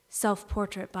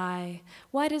 Self-portrait by,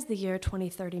 why does the year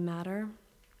 2030 matter?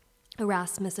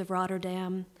 Erasmus of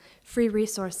Rotterdam, free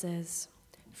resources,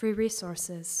 free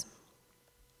resources.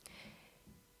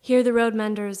 Here the road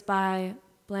menders by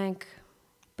blank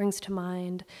brings to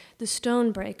mind, the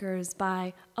stone breakers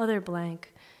by other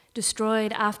blank,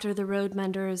 destroyed after the road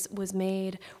menders was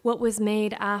made, what was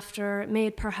made after,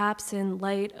 made perhaps in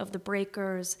light of the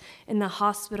breakers, in the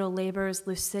hospital labor's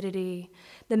lucidity,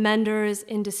 the menders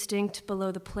indistinct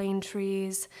below the plane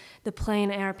trees, the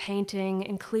plein air painting.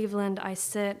 In Cleveland I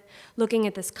sit, looking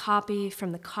at this copy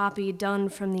from the copy done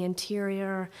from the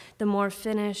interior. The more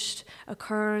finished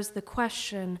occurs the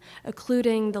question,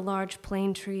 occluding the large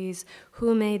plane trees,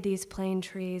 who made these plane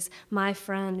trees? My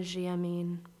friend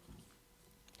Giamin.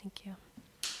 Thank you.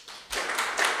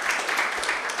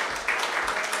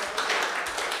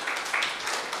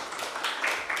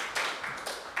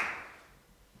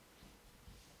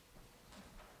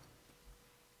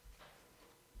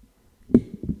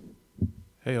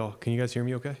 Hey all, can you guys hear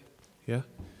me okay? Yeah?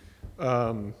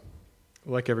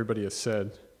 Like everybody has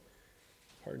said,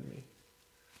 pardon me,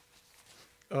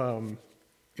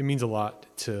 it means a lot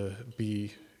to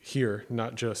be here,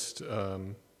 not just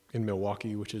in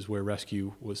Milwaukee, which is where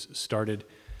Rescue was started,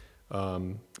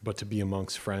 but to be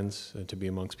amongst friends and to be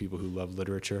amongst people who love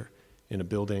literature in a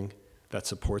building that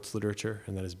supports literature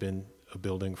and that has been a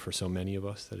building for so many of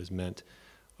us that has meant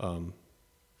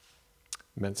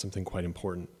something quite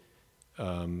important.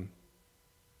 I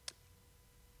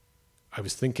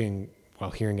was thinking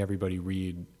while hearing everybody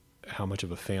read how much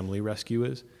of a family Rescue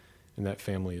is, and that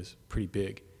family is pretty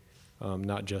big,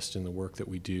 not just in the work that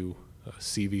we do.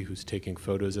 Sevy, who's taking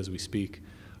photos as we speak,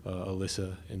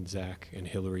 Alyssa and Zach and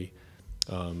Hilary,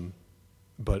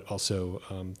 but also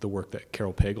the work that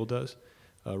Caryl Pagel does.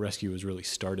 Rescue was really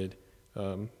started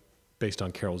based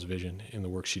on Carol's vision, and the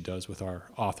work she does with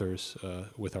our authors,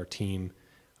 with our team,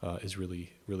 is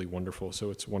really, really wonderful.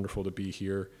 So it's wonderful to be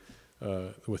here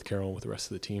with Caryl and with the rest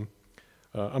of the team.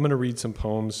 I'm going to read some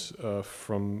poems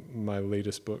from my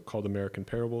latest book called American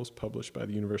Parables, published by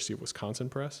the University of Wisconsin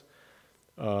Press.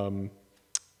 And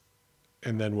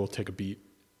then we'll take a beat,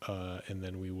 and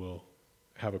then we will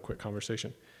have a quick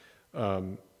conversation.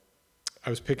 I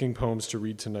was picking poems to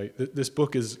read tonight. This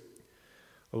book is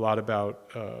a lot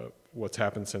about what's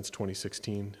happened since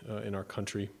 2016 in our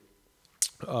country.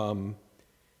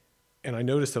 And I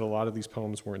noticed that a lot of these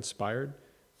poems were inspired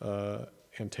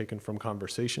and taken from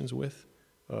conversations with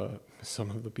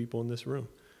some of the people in this room.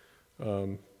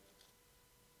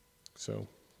 So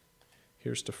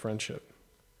here's to friendship.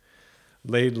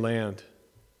 Laid land.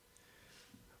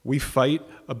 We fight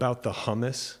about the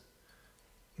hummus,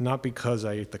 not because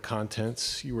I ate the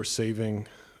contents you were saving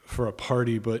for a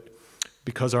party, but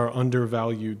because our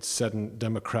undervalued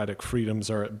democratic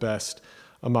freedoms are at best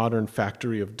a modern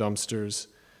factory of dumpsters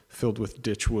filled with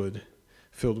ditchwood,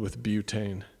 filled with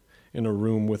butane, in a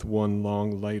room with one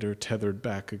long lighter tethered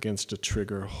back against a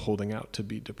trigger holding out to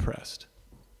be depressed.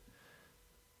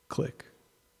 Click.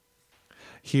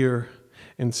 Here,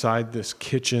 inside this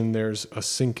kitchen, there's a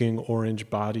sinking orange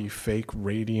body, fake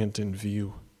radiant in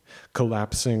view,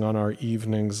 collapsing on our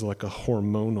evenings like a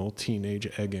hormonal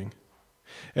teenage egging.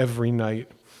 Every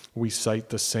night, we cite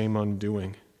the same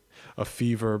undoing, a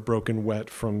fever broken wet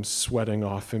from sweating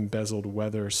off embezzled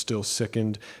weather, still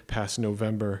sickened past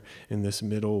November in this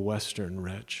Middle Western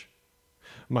wretch.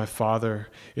 My father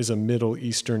is a Middle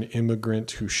Eastern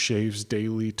immigrant who shaves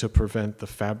daily to prevent the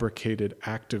fabricated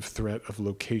active threat of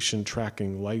location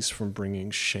tracking lice from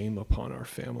bringing shame upon our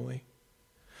family.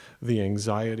 The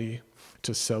anxiety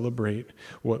To celebrate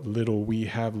what little we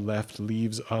have left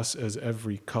leaves us as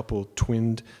every couple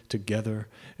twinned together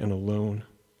and alone.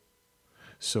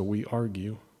 So we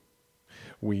argue.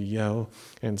 We yell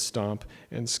and stomp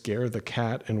and scare the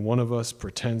cat, and one of us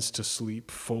pretends to sleep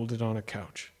folded on a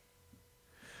couch.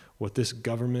 What this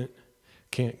government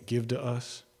can't give to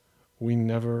us, we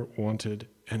never wanted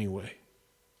anyway.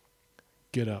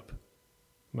 Get up,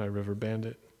 my river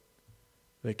bandit.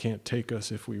 They can't take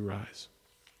us if we rise.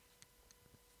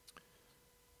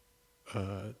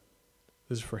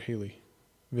 This is for Haley,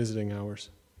 visiting hours.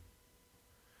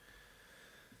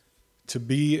 To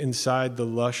be inside the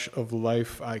lush of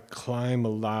life, I climb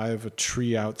alive a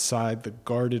tree outside the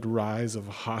guarded rise of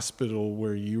a hospital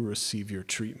where you receive your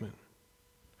treatment.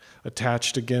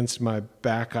 Attached against my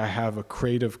back, I have a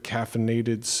crate of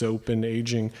caffeinated soap and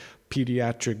aging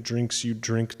pediatric drinks you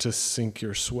drink to sink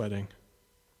your sweating.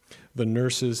 The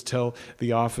nurses tell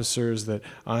the officers that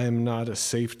I am not a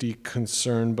safety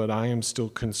concern, but I am still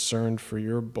concerned for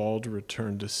your bald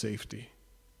return to safety.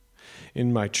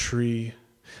 In my tree,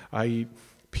 I eat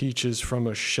peaches from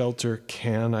a shelter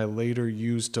can I later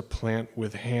used to plant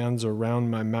with hands around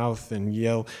my mouth and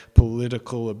yell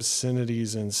political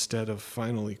obscenities instead of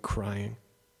finally crying.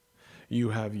 You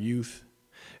have youth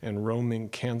and roaming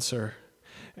cancer,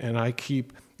 and I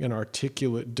keep an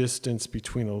articulate distance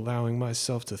between allowing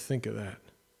myself to think of that.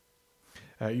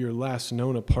 At your last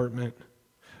known apartment,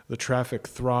 the traffic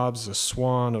throbs a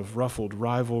swan of ruffled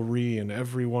rivalry, and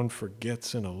everyone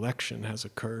forgets an election has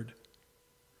occurred.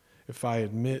 If I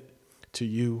admit to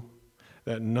you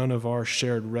that none of our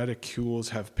shared reticules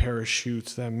have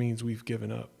parachutes, that means we've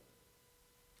given up.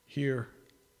 Here,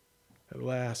 at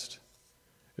last,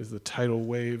 is the tidal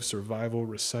wave survival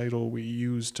recital we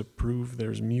use to prove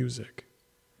there's music.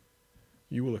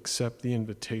 You will accept the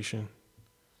invitation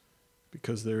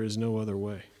because there is no other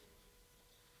way.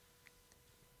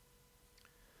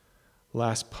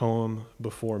 Last poem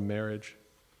before marriage.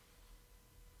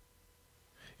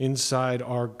 Inside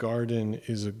our garden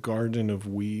is a garden of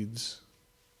weeds,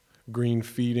 green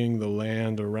feeding the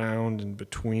land around and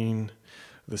between.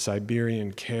 The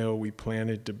Siberian kale we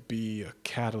planted to be a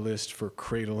catalyst for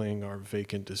cradling our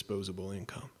vacant disposable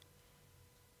income.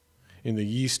 In the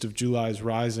yeast of July's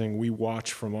rising, we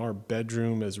watch from our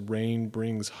bedroom as rain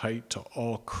brings height to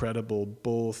all credible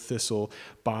bull thistle,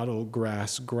 bottle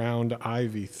grass, ground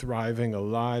ivy, thriving,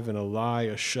 alive and a lie,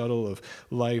 a shuttle of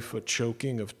life, a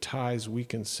choking of ties we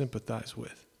can sympathize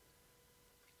with.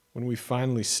 When we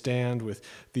finally stand with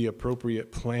the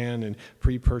appropriate plan and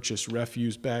pre-purchased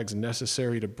refuse bags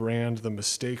necessary to brand the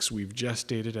mistakes we've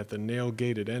gestated at the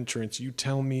nail-gated entrance, you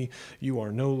tell me you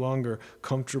are no longer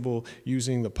comfortable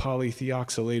using the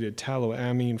polythioxylated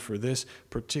taloamine for this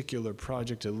particular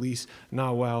project, at least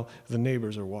not while the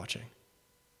neighbors are watching.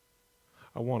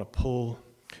 I want to pull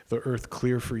the earth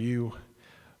clear for you,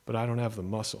 but I don't have the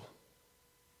muscle.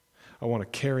 I want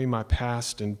to carry my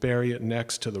past and bury it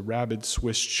next to the rabid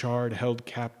Swiss chard held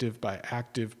captive by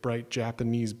active, bright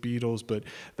Japanese beetles, but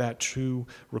that too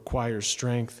requires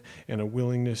strength and a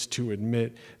willingness to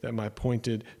admit that my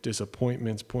pointed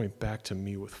disappointments point back to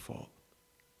me with fault.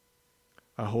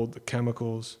 I hold the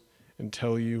chemicals and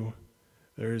tell you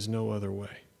there is no other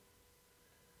way.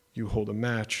 You hold a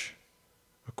match,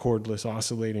 a cordless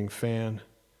oscillating fan,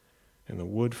 and the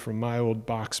wood from my old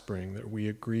box spring that we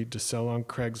agreed to sell on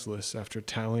Craigslist after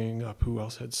tallying up who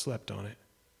else had slept on it.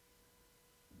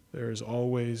 There is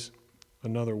always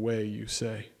another way, you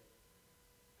say.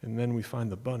 And then we find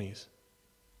the bunnies.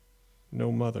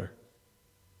 No mother.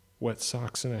 Wet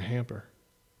socks in a hamper.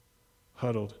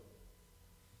 Huddled.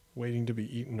 Waiting to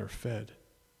be eaten or fed.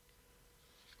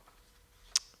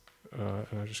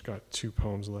 And I just got 2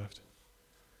 poems left.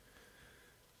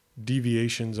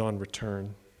 Deviations on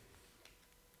return.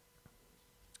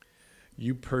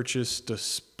 You purchased a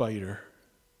Spider,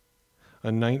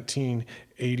 a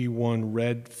 1981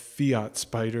 red Fiat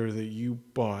Spider that you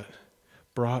brought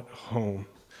home,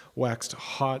 waxed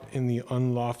hot in the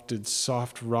unlofted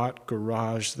soft rot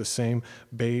garage the same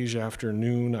beige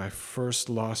afternoon I first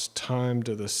lost time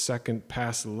to the second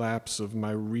past lapse of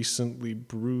my recently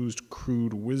bruised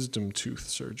crude wisdom tooth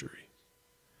surgery.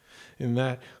 In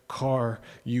that car,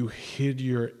 you hid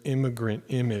your immigrant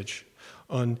image,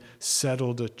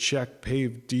 unsettled a check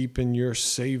paved deep in your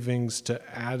savings to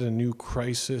add a new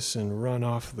crisis and run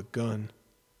off the gun.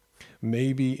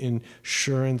 Maybe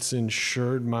insurance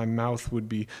insured my mouth would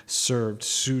be served,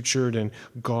 sutured and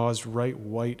gauzed right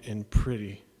white and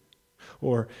pretty.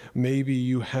 Or maybe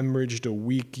you hemorrhaged a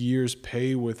weak year's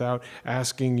pay without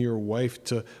asking your wife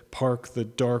to park the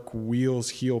dark wheels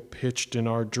heel pitched in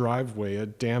our driveway, a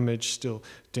damage still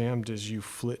damned as you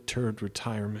flit toward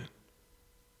retirement.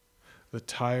 The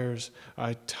tires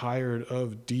I tired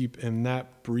of deep in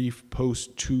that brief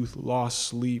post-tooth lost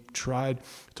sleep tried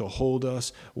to hold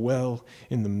us well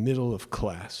in the middle of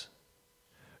class.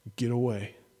 Get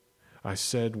away, I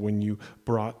said when you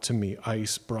brought to me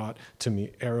ice, brought to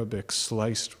me Arabic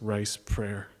sliced rice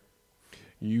prayer.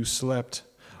 You slept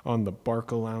on the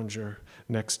Barcalounger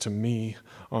next to me,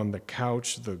 on the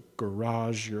couch, the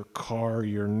garage, your car,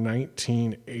 your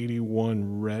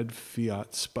 1981 red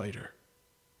Fiat Spider.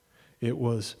 It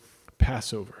was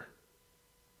Passover.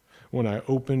 When I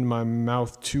opened my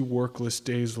mouth 2 workless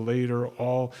days later,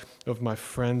 all of my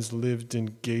friends lived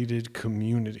in gated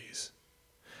communities.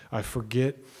 I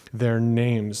forget their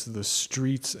names, the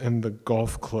streets and the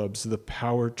golf clubs, the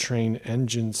powertrain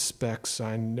engine specs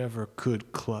I never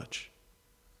could clutch.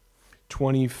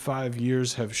 25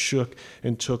 years have shook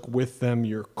and took with them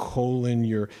your colon,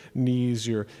 your knees,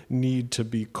 your need to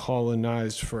be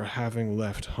colonized for having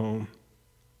left home.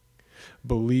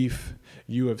 Belief,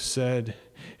 you have said,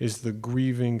 is the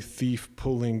grieving thief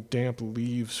pulling damp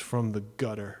leaves from the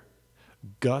gutter.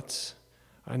 Guts,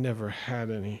 I never had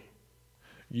any.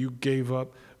 You gave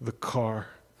up the car.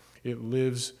 It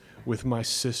lives with my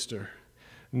sister.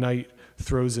 Night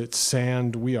throws its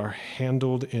sand. We are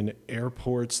handled in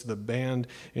airports. The band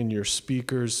in your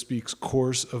speakers speaks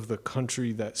course of the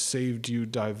country that saved you,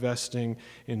 divesting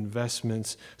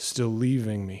investments, still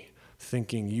leaving me,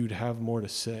 thinking you'd have more to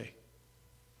say.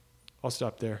 I'll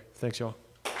stop there. Thanks, y'all.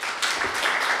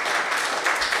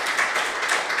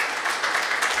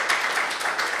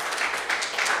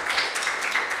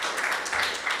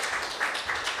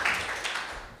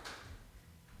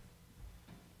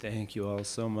 Thank you all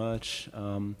so much.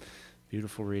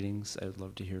 Beautiful readings. I would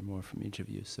love to hear more from each of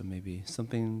you, so maybe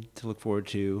something to look forward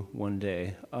to one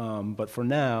day. But for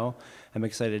now, I'm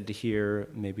excited to hear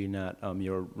maybe not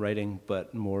your writing,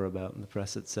 but more about the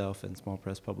press itself and small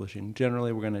press publishing.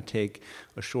 Generally, we're going to take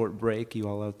a short break, you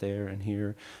all out there and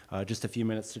here, just a few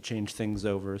minutes to change things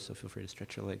over, so feel free to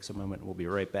stretch your legs a moment. We'll be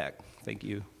right back. Thank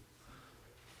you.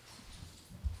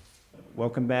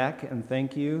 Welcome back, and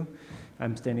thank you.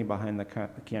 I'm standing behind the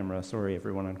camera. Sorry,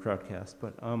 everyone on Crowdcast.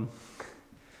 But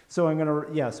so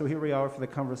here we are for the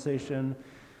conversation.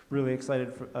 Really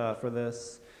excited for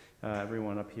this.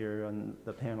 Everyone up here on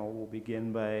the panel will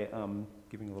begin by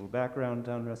giving a little background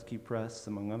on Rescue Press,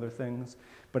 among other things.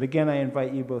 But again, I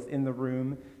invite you both in the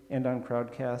room and on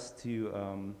Crowdcast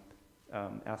to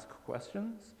ask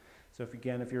questions. So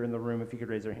if you're in the room, if you could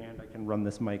raise your hand, I can run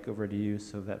this mic over to you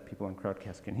so that people on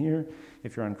Crowdcast can hear.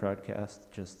 If you're on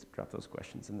Crowdcast, just drop those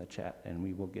questions in the chat, and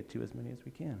we will get to as many as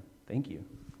we can. Thank you,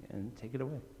 and take it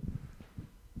away.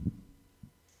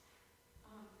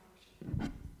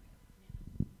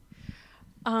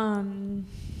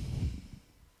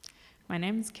 My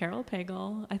name's Caryl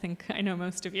Pagel. I think I know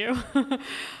most of you.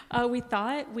 We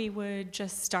thought we would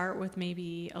just start with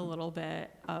maybe a little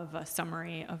bit of a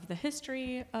summary of the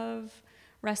history of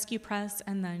Rescue Press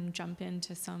and then jump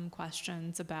into some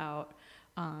questions about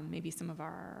maybe some of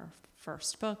our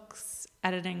first books,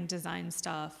 editing, design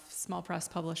stuff, small press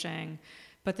publishing.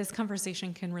 But this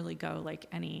conversation can really go like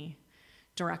any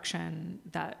direction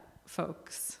that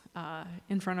folks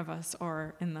in front of us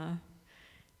or in the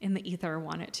ether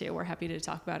want it to. We're happy to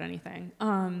talk about anything.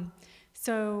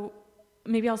 So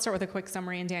maybe I'll start with a quick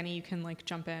summary, and Danny, you can like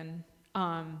jump in.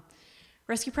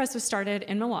 Rescue Press was started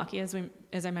in Milwaukee, as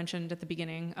I mentioned at the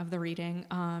beginning of the reading,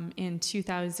 in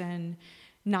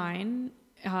 2009.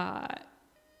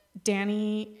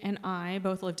 Danny and I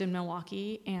both lived in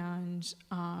Milwaukee, and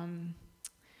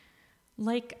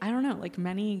like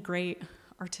many great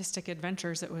artistic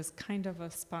adventures, it was kind of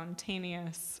a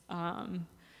spontaneous.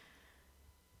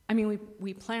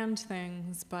 We planned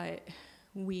things, but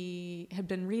we had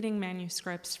been reading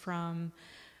manuscripts from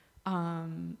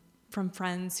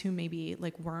friends who maybe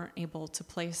like weren't able to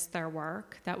place their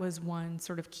work. That was one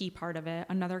sort of key part of it.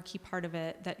 Another key part of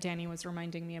it that Danny was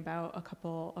reminding me about a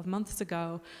couple of months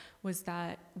ago was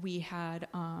that we had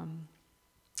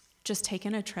just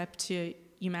taken a trip to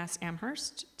UMass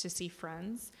Amherst to see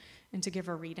friends and to give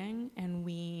a reading, and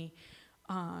we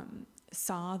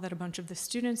saw that a bunch of the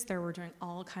students there were doing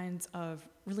all kinds of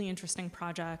really interesting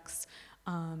projects,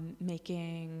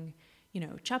 making,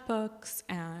 chapbooks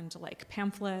and like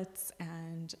pamphlets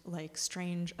and like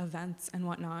strange events and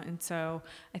whatnot. And so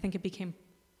I think it became,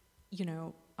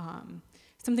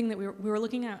 something that we were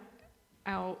looking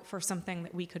out for something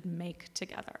that we could make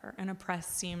together. And a press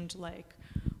seemed like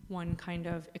one kind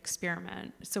of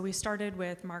experiment. So we started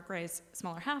with Mark Ray's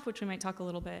Smaller Half, which we might talk a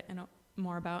little bit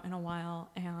more about in a while,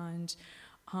 and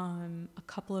A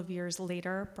couple of years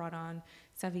later, brought on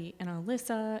Sevy and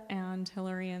Alyssa and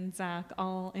Hilary and Zach,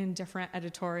 all in different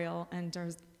editorial and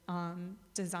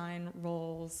design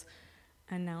roles.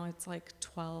 And now it's like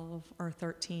 12 or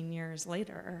 13 years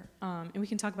later. And we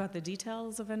can talk about the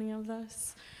details of any of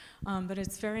this. But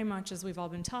it's very much, as we've all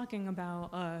been talking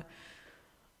about,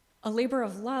 a labor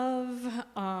of love,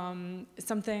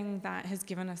 something that has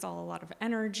given us all a lot of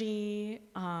energy.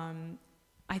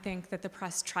 I think that the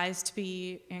press tries to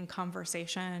be in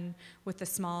conversation with the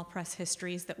small press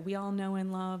histories that we all know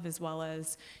and love, as well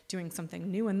as doing something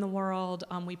new in the world.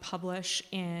 We publish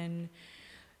in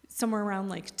somewhere around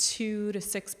like 2 to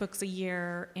 6 books a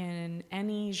year in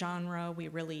any genre we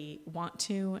really want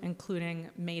to, including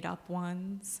made-up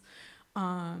ones.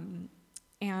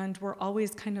 And we're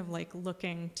always kind of like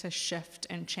looking to shift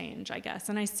and change, I guess.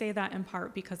 And I say that in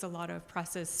part because a lot of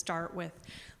presses start with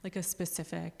like a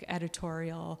specific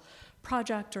editorial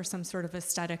project or some sort of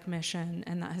aesthetic mission,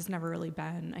 and that has never really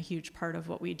been a huge part of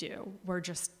what we do. We're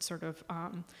just sort of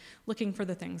looking for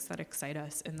the things that excite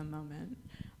us in the moment.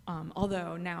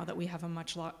 Although now that we have a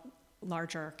much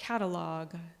larger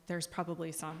catalog, there's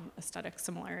probably some aesthetic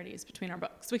similarities between our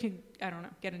books. We can, I don't know,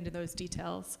 get into those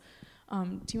details.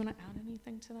 Do you want to add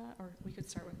anything to that? Or we could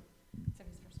start with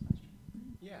Sevy's first question.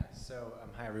 Yeah, so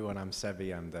hi everyone, I'm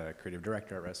Sevy. I'm the creative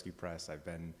director at Rescue Press. I've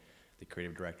been the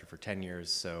creative director for 10 years,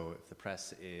 so if the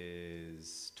press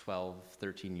is 12,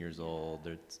 13 years old,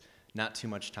 there's not too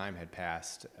much time had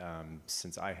passed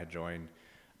since I had joined.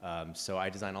 So I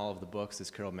design all of the books. As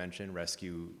Caryl mentioned,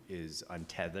 Rescue is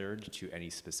untethered to any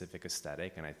specific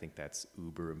aesthetic, and I think that's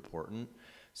uber important.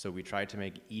 So we tried to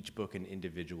make each book an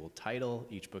individual title.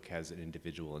 Each book has an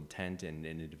individual intent and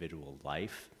an individual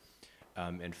life.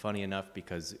 And funny enough,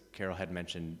 because Caryl had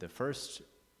mentioned the first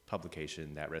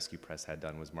publication that Rescue Press had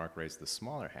done was Mark Ray's The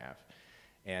Smaller Half.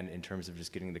 And in terms of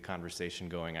just getting the conversation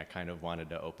going, I kind of wanted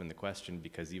to open the question,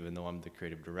 because even though I'm the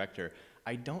creative director,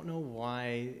 I don't know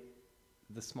why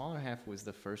The Smaller Half was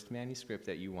the first manuscript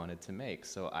that you wanted to make.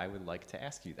 So I would like to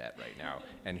ask you that right now.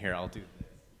 And here, I'll do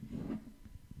this.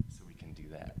 Do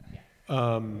that.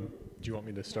 Do you want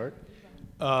me to start?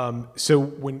 So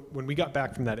when we got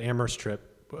back from that Amherst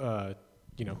trip,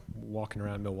 walking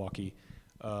around Milwaukee,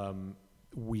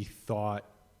 we thought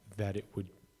that it would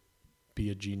be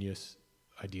a genius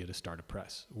idea to start a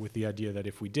press, with the idea that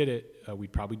if we did it,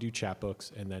 we'd probably do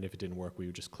chapbooks, and then if it didn't work, we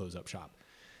would just close up shop.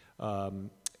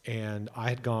 And I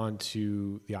had gone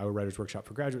to the Iowa Writers Workshop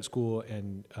for graduate school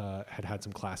and had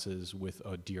some classes with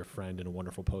a dear friend and a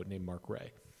wonderful poet named Mark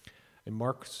Ray. And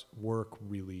Mark's work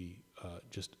really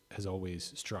just has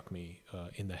always struck me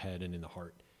in the head and in the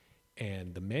heart.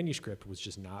 And the manuscript was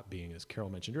just not being, as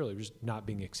Caryl mentioned earlier, just not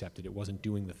being accepted. It wasn't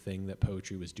doing the thing that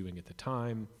poetry was doing at the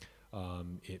time.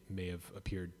 It may have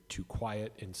appeared too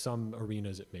quiet in some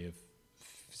arenas. It may have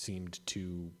seemed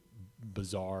too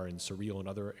bizarre and surreal in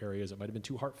other areas. It might have been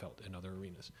too heartfelt in other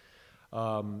arenas.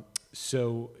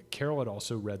 So Caryl had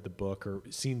also read the book or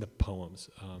seen the poems,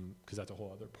 because that's a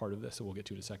whole other part of this that we'll get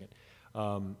to in a second.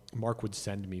 Mark would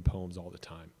send me poems all the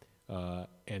time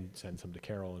and send some to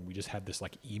Caryl, and we just had this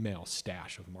like email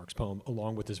stash of Mark's poem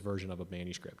along with this version of a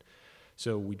manuscript.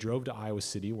 So we drove to Iowa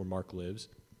City, where Mark lives,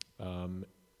 and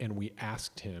we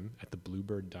asked him at the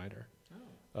Bluebird Diner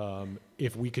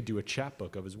if we could do a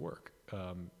chapbook of his work.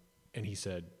 And he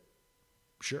said,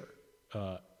 sure.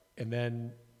 And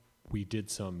then we did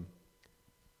some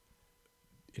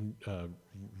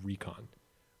recon,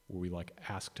 where we like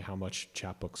asked how much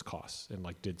chapbooks cost and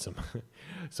like did some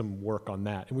some work on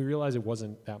that. And we realized it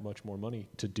wasn't that much more money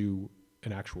to do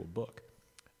an actual book.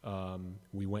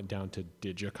 We went down to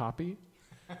Digicopy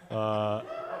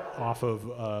off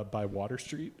of by Water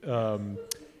Street.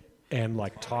 And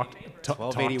like talked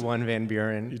 1281 Van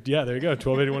Buren. Yeah, there you go,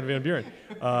 1281 Van Buren.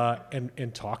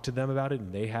 And talked to them about it,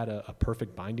 and they had a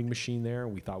perfect binding machine there.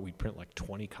 And we thought we'd print like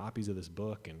 20 copies of this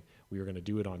book, and we were going to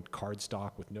do it on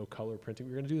cardstock with no color printing.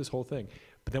 We were going to do this whole thing,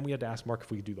 but then we had to ask Mark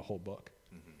if we could do the whole book.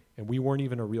 Mm-hmm. And we weren't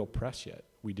even a real press yet.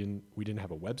 We didn't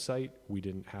have a website. We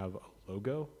didn't have a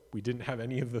logo. We didn't have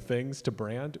any of the things to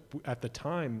brand. At the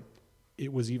time,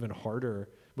 it was even harder.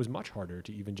 It was much harder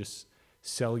to even just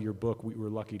sell your book. We were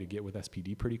lucky to get with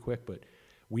SPD pretty quick, but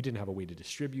we didn't have a way to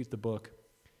distribute the book.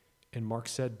 And Mark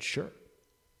said, sure.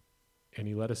 And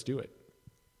he let us do it.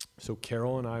 So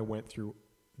Caryl and I went through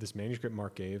this manuscript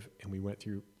Mark gave, and we went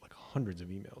through like hundreds of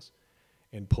emails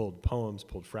and pulled poems,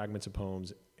 pulled fragments of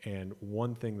poems. And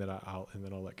one thing that and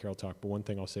then I'll let Caryl talk, but one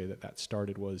thing I'll say that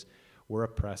started was, we're a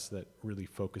press that really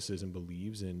focuses and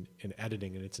believes in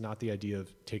editing. And it's not the idea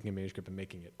of taking a manuscript and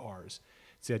making it ours.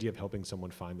 It's the idea of helping someone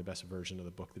find the best version of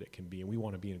the book that it can be, and we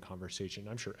want to be in conversation.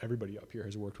 I'm sure everybody up here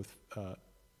has worked with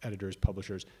editors,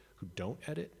 publishers who don't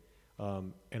edit.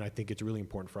 And I think it's really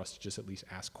important for us to just at least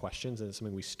ask questions. And it's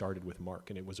something we started with Mark,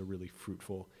 and it was a really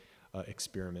fruitful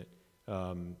experiment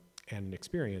and an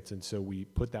experience. And so we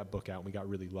put that book out, and we got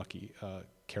really lucky.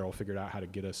 Caryl figured out how to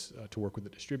get us to work with a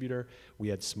distributor. We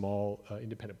had small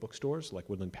independent bookstores like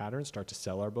Woodland Patterns start to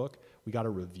sell our book. We got a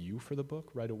review for the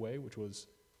book right away, which was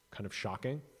kind of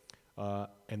shocking.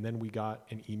 And then we got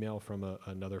an email from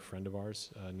another friend of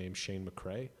ours named Shane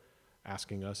McCrae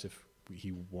asking us if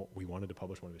we wanted to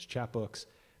publish one of his chapbooks.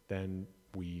 Then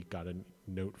we got a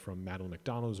note from Madeline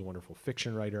McDonald, who's a wonderful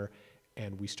fiction writer,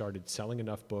 and we started selling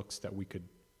enough books that we could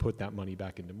put that money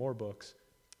back into more books.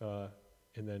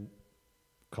 And then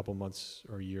a couple months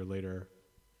or a year later,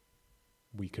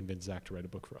 we convinced Zach to write a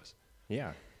book for us.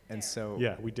 Yeah, and so...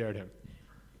 Yeah, we dared him.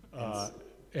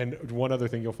 And one other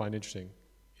thing you'll find interesting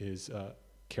is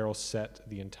Caryl set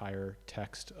the entire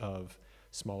text of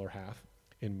Smaller Half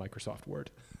in Microsoft Word.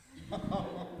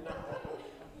 Oh, no.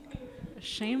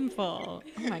 Shameful.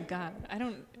 Oh my God. I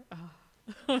don't. Oh.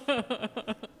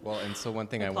 Well, and so one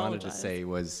thing I wanted to say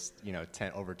was, you know,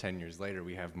 over 10 years later,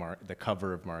 we have the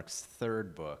cover of Mark's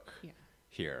third book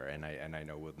here, and I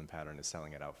know Woodland Pattern is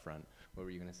selling it out front. What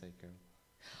were you going to say, Caryl?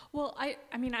 Well,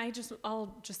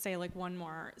 I'll just say like one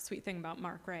more sweet thing about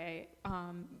Mark Ray,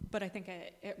 but I think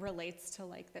it relates to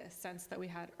like the sense that we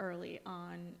had early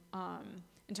on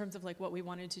in terms of like what we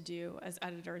wanted to do as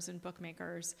editors and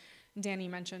bookmakers. Danny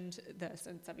mentioned this,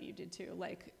 and Sevy, you did too,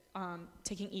 like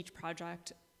taking each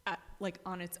project like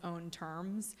on its own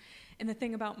terms. And the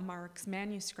thing about Mark's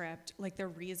manuscript, like the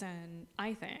reason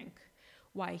I think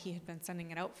why he had been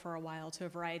sending it out for a while to a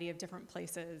variety of different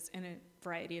places in a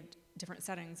variety of different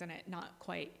settings, and it not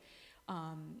quite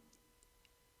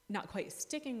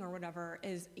sticking or whatever,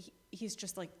 is he's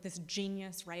just like this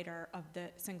genius writer of the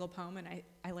single poem, and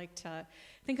I like to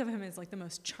think of him as like the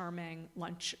most charming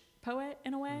lunch poet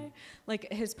in a way.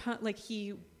 Like his like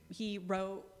he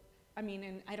wrote. I mean,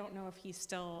 and I don't know if he's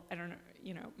still, I don't know,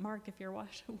 you know, Mark, if you're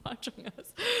watching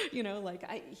us, you know, like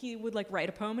he would like write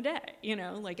a poem a day, you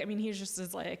know, like, I mean, he's just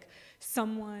as like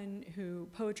someone who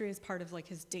poetry is part of like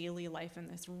his daily life in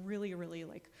this really, really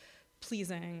like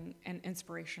pleasing and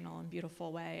inspirational and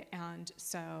beautiful way. And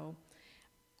so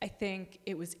I think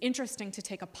it was interesting to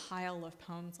take a pile of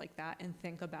poems like that and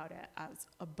think about it as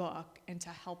a book, and to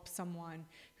help someone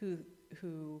who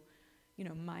you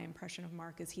know, my impression of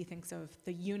Mark is he thinks of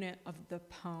the unit of the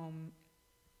poem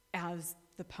as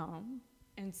the poem.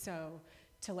 And so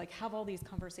to like have all these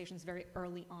conversations very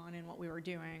early on in what we were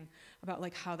doing about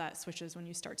like how that switches when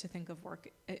you start to think of work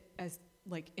as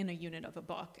like in a unit of a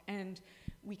book. And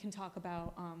we can talk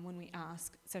about when we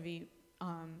ask Sevy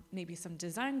maybe some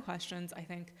design questions, I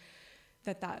think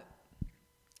that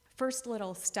first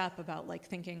little step about like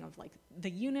thinking of like the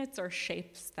units or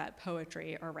shapes that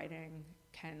poetry or writing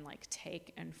can like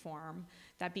take and form,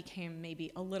 that became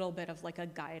maybe a little bit of like a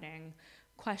guiding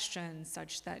question,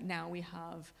 such that now we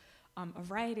have a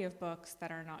variety of books that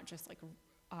are not just like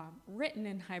written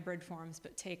in hybrid forms,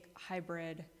 but take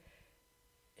hybrid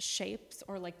shapes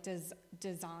or like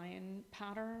design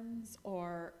patterns,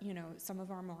 or, you know, some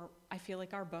of our more, I feel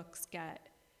like our books get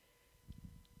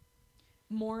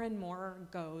more and more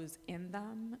goes in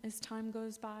them as time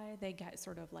goes by. They get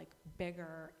sort of like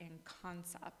bigger in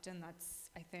concept, and that's,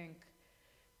 I think,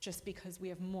 just because we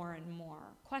have more and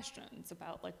more questions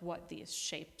about like what these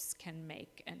shapes can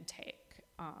make and take,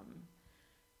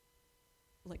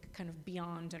 like kind of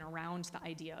beyond and around the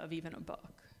idea of even a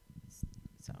book.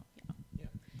 So yeah.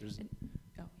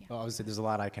 Yeah. Well, obviously there's a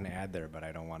lot I can add there, but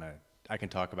I don't want to. I can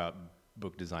talk about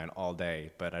book design all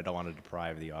day, but I don't want to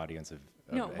deprive the audience of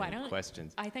why don't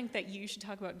questions. I think that you should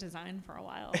talk about design for a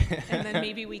while, and then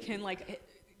maybe we can like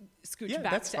scooch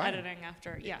back to editing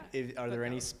after. Yeah. Are there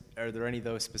any of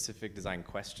those specific design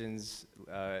questions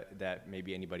that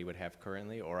maybe anybody would have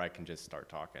currently, or I can just start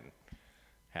talking?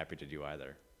 Happy to do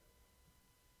either.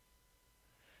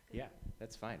 Yeah,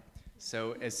 that's fine.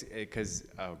 So, because,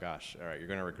 oh gosh, all right, you're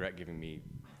going to regret giving me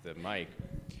the mic.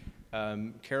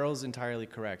 Carol's entirely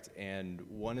correct, and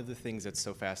one of the things that's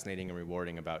so fascinating and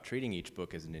rewarding about treating each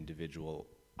book as an individual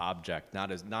object,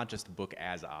 not just a book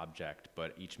as object,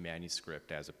 but each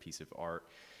manuscript as a piece of art,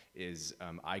 is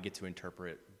I get to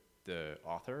interpret the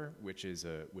author, which is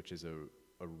a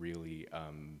really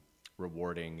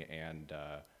rewarding and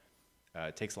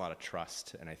it takes a lot of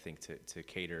trust, and I think to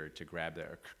cater, to grab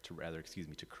that,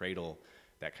 to cradle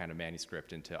that kind of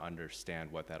manuscript and to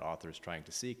understand what that author is trying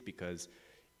to seek, because,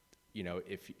 you know,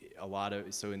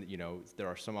 there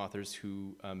are some authors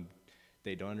who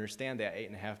they don't understand that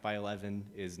 8.5 by 11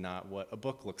 is not what a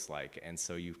book looks like, and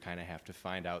so you kind of have to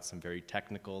find out some very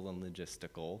technical and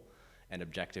logistical and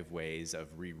objective ways of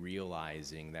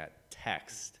realizing that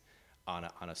text on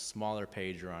a smaller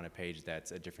page or on a page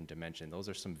that's a different dimension. Those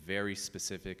are some very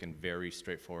specific and very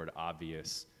straightforward,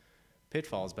 obvious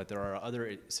pitfalls, but there are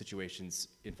other situations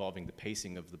involving the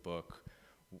pacing of the book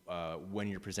when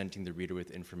you're presenting the reader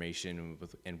with information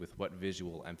and with what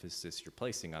visual emphasis you're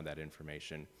placing on that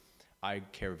information. I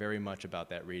care very much about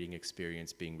that reading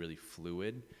experience being really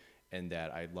fluid, and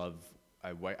that I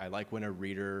like when a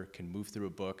reader can move through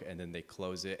a book and then they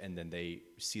close it and then they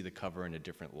see the cover in a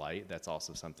different light. That's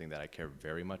also something that I care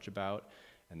very much about,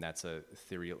 and that's a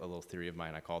little theory of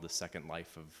mine I call the second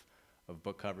life of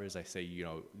book covers. I say, you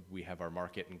know, we have our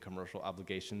market and commercial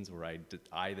obligations where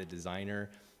I, the designer,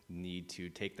 need to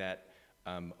take that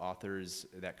author's,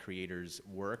 that creator's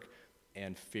work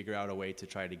and figure out a way to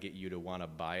try to get you to want to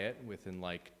buy it within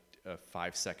like a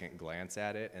 5-second glance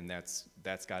at it, and that's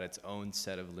got its own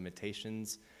set of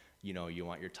limitations. You know, you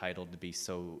want your title to be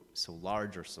so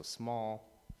large or so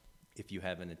small. If you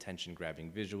have an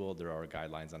attention-grabbing visual, there are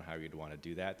guidelines on how you'd want to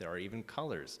do that. There are even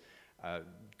colors.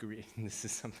 Green, this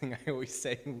is something I always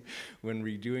say when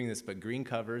redoing this, but green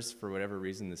covers, for whatever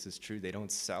reason, this is true, they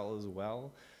don't sell as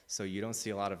well. So you don't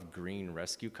see a lot of green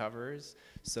rescue covers.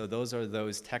 So those are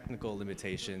those technical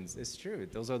limitations. It's true.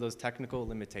 Those are those technical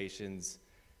limitations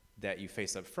that you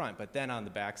face up front. But then on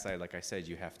the backside, like I said,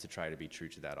 you have to try to be true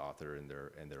to that author and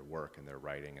their work and their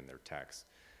writing and their text.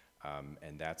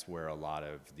 And that's where a lot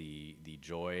of the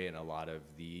joy and a lot of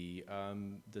the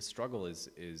struggle is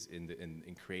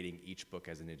in creating each book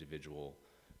as an individual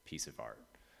piece of art.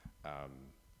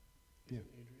 Yeah.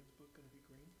 Adrian's book gonna be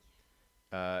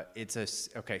green?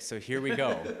 Okay, so here we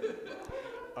go.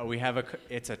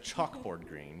 It's a chalkboard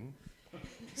green.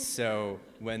 So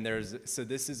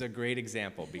this is a great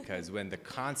example, because when the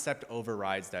concept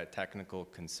overrides that technical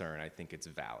concern, I think it's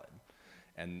valid.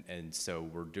 And so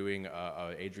we're doing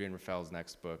Adrian Raffel's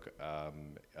next book,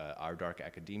 Our Dark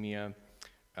Academia.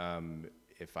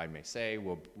 If I may say,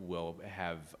 we'll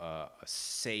have a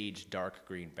sage dark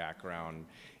green background.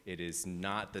 It is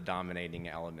not the dominating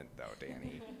element, though,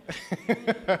 Danny.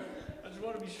 I just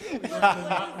want to be sure we don't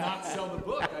have to not sell the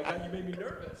book. You made me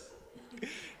nervous.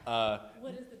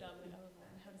 What is the dominant element?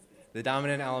 The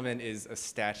dominant element is a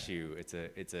statue. It's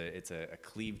a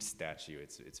cleaved statue.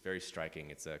 It's very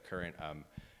striking. It's a current.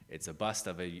 It's a bust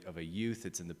of a youth.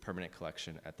 It's in the permanent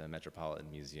collection at the Metropolitan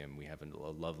Museum. We have a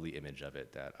lovely image of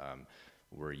it that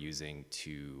we're using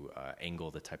to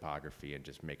angle the typography and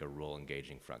just make a real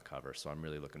engaging front cover. So I'm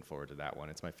really looking forward to that one.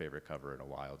 It's my favorite cover in a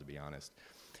while, to be honest.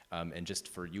 And just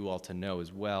for you all to know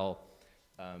as well,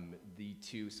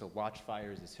 so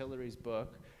Watchfires is Hilary's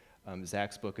book.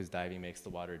 Zach's book is Diving Makes the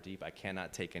Water Deep. I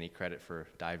cannot take any credit for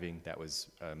diving. That was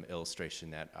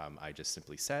illustration that I just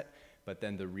simply set. But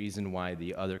then the reason why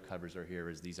the other covers are here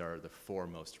is these are the 4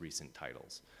 most recent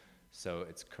titles. So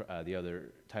the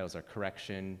other titles are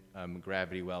Correction,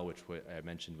 Gravity Well, which I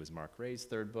mentioned was Mark Ray's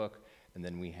 3rd book, and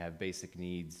then we have Basic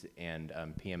Needs and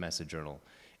PMS, a Journal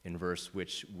in Verse,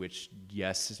 which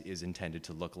yes, is intended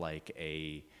to look like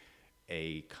a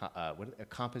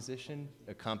composition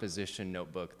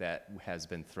notebook that has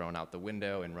been thrown out the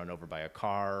window and run over by a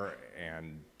car,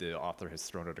 and the author has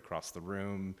thrown it across the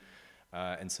room.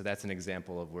 And so that's an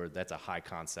example of where that's a high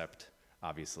concept,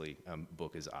 obviously,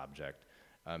 book is object.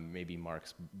 Maybe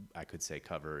Mark's, I could say,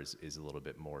 cover is a little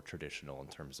bit more traditional in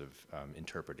terms of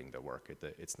interpreting the work.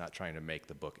 It's not trying to make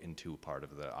the book into part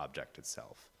of the object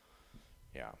itself.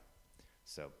 Yeah.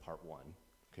 So part 1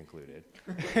 concluded.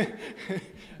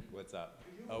 What's up?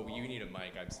 Oh, you need a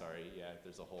mic. I'm sorry. Yeah,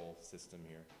 there's a whole system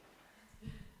here.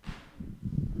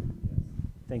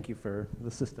 Thank you for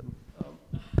the system.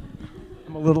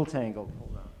 I'm a little tangled.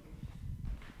 Hold on.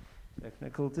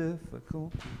 Technical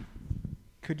difficulty.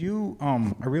 Could you,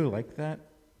 I really like that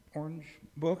orange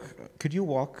book. Could you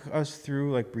walk us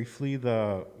through, like, briefly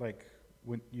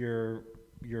when you're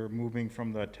moving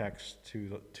from the text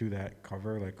to that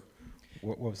cover, like,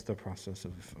 what was the process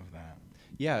of that?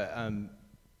 Yeah,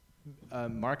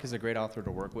 Mark is a great author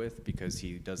to work with because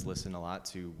he does listen a lot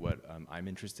to what I'm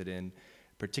interested in.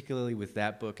 Particularly with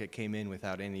that book, it came in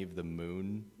without any of the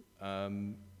moon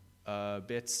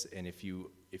bits, and if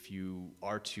you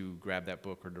are to grab that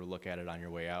book or to look at it on your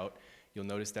way out, you'll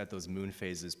notice that those moon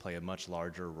phases play a much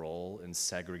larger role in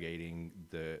segregating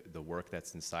the work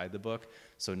that's inside the book.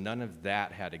 So none of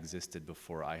that had existed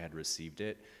before I had received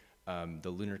it. The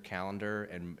lunar calendar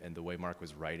and the way Mark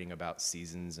was writing about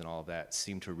seasons and all of that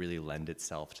seemed to really lend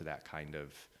itself to that kind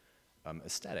of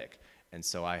aesthetic. And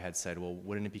so I had said, well,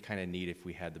 wouldn't it be kind of neat if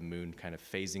we had the moon kind of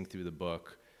phasing through the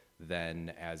book,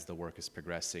 then as the work is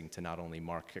progressing to not only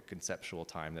mark a conceptual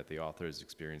time that the author is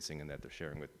experiencing and that they're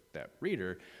sharing with that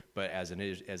reader, but as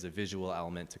a visual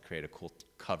element to create a cool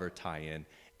cover tie-in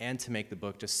and to make the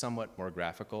book just somewhat more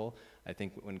graphical. I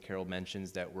think when Caryl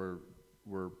mentions that we're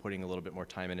putting a little bit more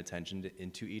time and attention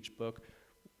into each book,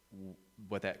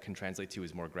 what that can translate to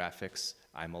is more graphics.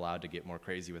 I'm allowed to get more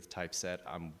crazy with typeset.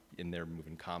 I'm in there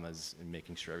moving commas and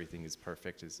making sure everything is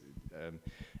perfect.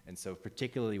 And so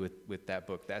particularly with that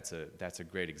book, that's a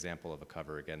great example of a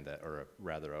cover again, or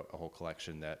rather a whole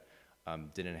collection that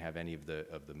didn't have any of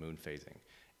the moon phasing.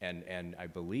 And I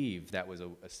believe that was a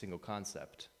single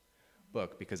concept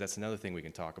book, because that's another thing we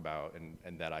can talk about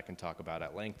and that I can talk about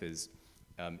at length is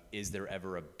there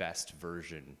ever a best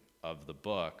version of the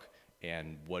book?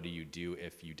 And what do you do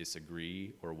if you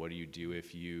disagree, or what do you do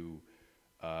if you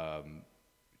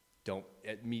don't?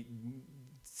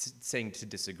 Saying to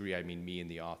disagree, I mean me and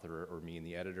the author, or me and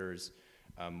the editors.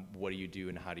 What do you do,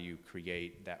 and how do you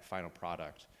create that final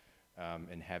product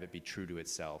and have it be true to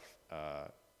itself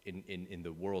in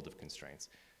the world of constraints?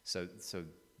 So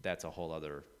that's a whole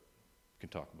other. We can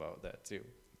talk about that too.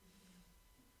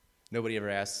 Nobody ever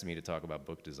asks me to talk about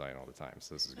book design all the time,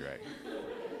 so this is great.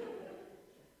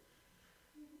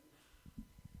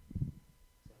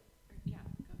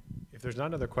 If there's not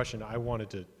another question, I wanted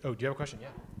to. Oh, do you have a question? Yeah.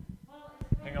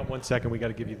 Hang on 1 second. We got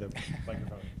to give you the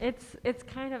microphone. It's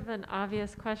kind of an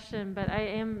obvious question, but I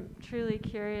am truly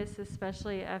curious,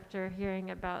 especially after hearing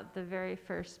about the very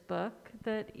first book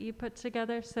that you put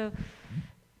together. So,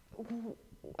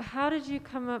 how did you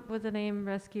come up with the name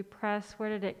Rescue Press? Where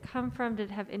did it come from?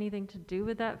 Did it have anything to do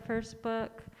with that first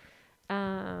book?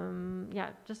 Yeah,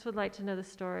 just would like to know the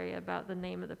story about the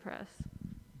name of the press.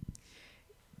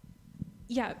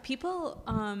 Yeah, people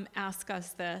ask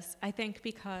us this, I think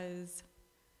because,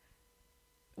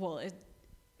 well,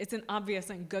 it's an obvious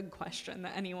and good question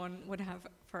that anyone would have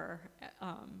for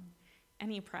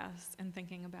any press and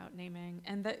thinking about naming.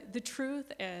 And the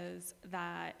truth is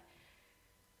that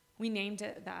we named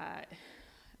it that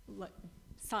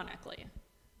sonically.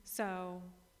 So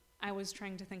I was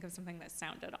trying to think of something that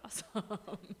sounded awesome.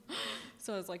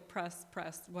 So I was like, press,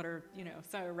 what are,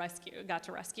 so rescue, got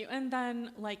to rescue. And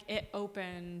then like it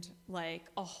opened like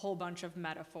a whole bunch of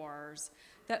metaphors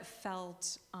that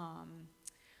felt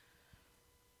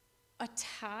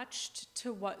attached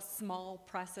to what small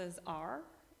presses are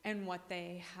and what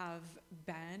they have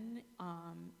been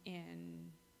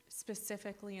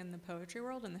specifically in the poetry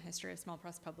world and the history of small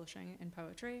press publishing in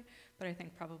poetry, but I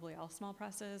think probably all small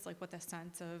presses, like what the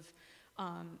sense of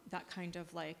that kind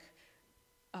of like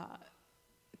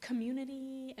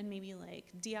community and maybe like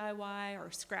DIY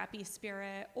or scrappy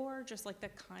spirit, or just like the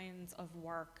kinds of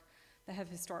work that have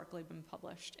historically been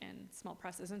published in small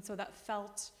presses. And so that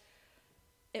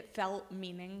it felt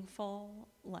meaningful,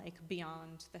 like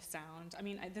beyond the sound. I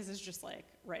mean, this is just like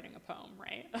writing a poem,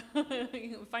 right?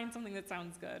 You find something that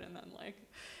sounds good and then like,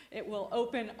 it will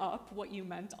open up what you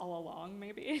meant all along,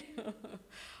 maybe.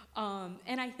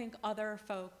 And I think other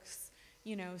folks,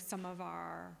 some of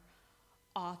our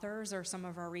authors or some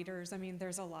of our readers, I mean,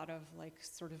 there's a lot of like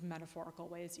sort of metaphorical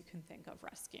ways you can think of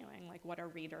rescuing, like what a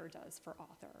reader does for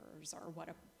authors, or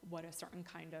what a certain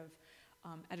kind of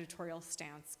editorial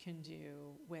stance can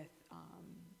do with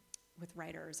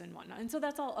writers and whatnot. And so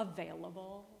that's all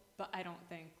available, but I don't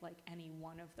think like any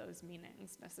one of those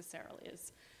meanings necessarily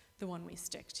is the one we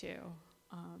stick to.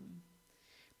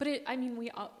 But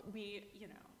we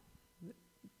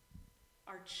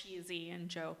are cheesy and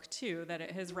joke too that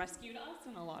it has rescued us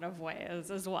in a lot of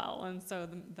ways as well. And so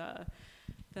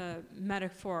the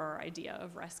metaphor idea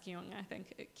of rescuing, I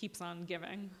think it keeps on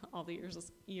giving all the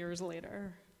years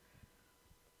later.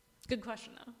 Good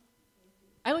question, though.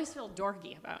 I always feel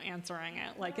dorky about answering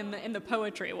it, like in the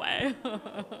poetry way.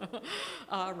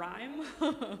 Rhyme,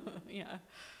 yeah.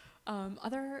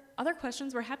 Other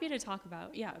questions we're happy to talk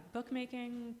about. Yeah,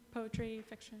 bookmaking, poetry,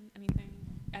 fiction, anything,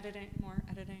 more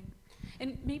editing,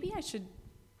 and maybe I should.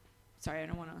 Sorry, I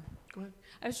don't want to. Go ahead.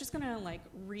 I was just gonna like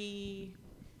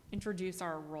reintroduce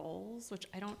our roles, which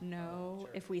I don't know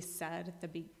if we said at the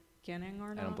beginning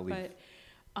or not. I don't believe.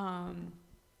 But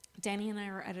Danny and I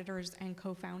are editors and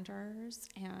co-founders,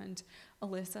 and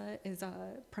Alyssa is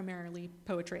a primarily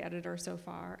poetry editor so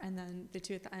far, and then the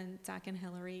two at the end, Zach and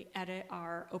Hilary, edit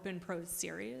our open prose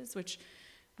series, which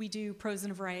we do prose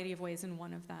in a variety of ways, and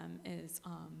one of them is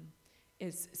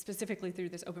specifically through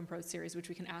this open prose series, which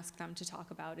we can ask them to talk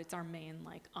about. It's our main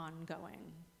like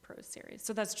ongoing prose series.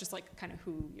 So that's just like kind of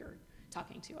who you're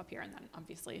talking to up here, and then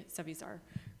obviously Sevy's our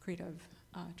creative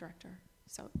director.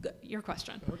 So good. Your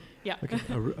question. Yeah. Okay,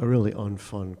 a really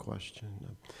unfun question.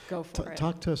 Go for it.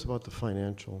 Talk to us about the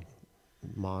financial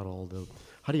model?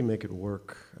 How do you make it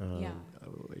work? Yeah.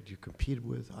 Do you compete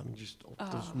with? I mean, just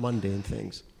those mundane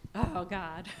things. Oh,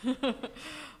 God.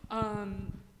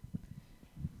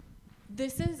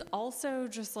 This is also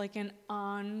just like an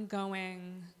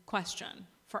ongoing question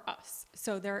for us.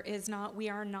 So we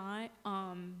are not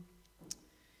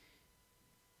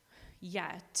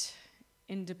yet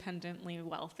independently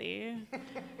wealthy.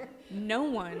 No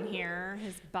one here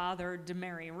has bothered to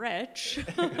marry rich.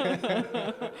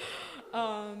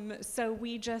 So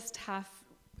we just have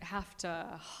to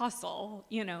hustle,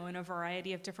 in a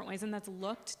variety of different ways, and that's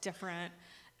looked different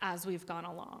as we've gone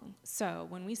along. So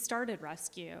when we started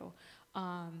Rescue,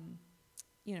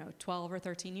 12 or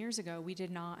 13 years ago, we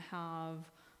did not have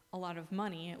a lot of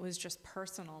money. It was just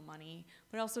personal money,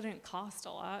 but it also didn't cost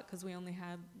a lot because we only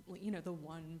had, the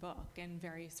one book and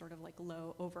very sort of like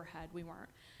low overhead. We weren't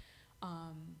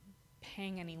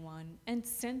paying anyone. And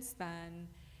since then,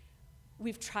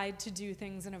 we've tried to do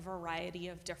things in a variety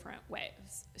of different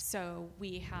ways. So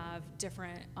we have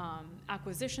different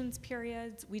acquisitions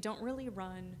periods. We don't really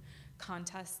run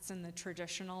contests in the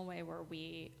traditional way where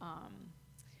we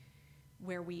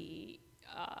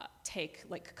take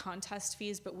like contest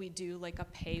fees, but we do like a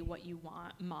pay what you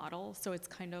want model. So it's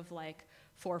kind of like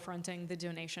forefronting the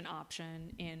donation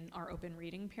option in our open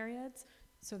reading periods.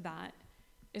 So that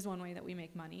is one way that we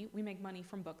make money. We make money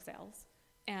from book sales.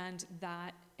 And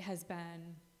that has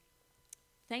been,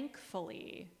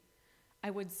 thankfully, I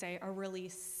would say, a really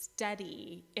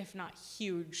steady, if not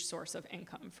huge, source of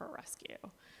income for Rescue.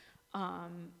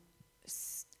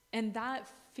 And that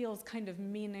feels kind of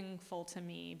meaningful to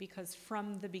me because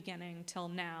from the beginning till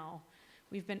now,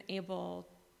 we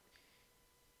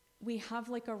have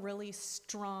like a really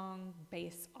strong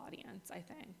base audience, I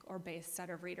think, or base set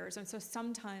of readers. And so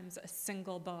sometimes a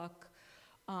single book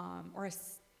or a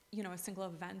single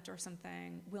event or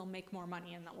something will make more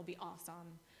money and that will be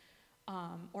awesome.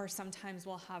 Or sometimes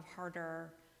we'll have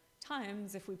harder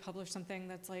times if we publish something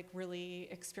that's like really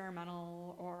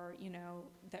experimental or,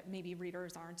 that maybe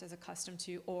readers aren't as accustomed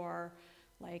to, or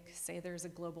like say there's a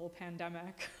global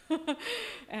pandemic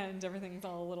and everything's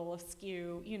all a little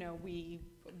askew, we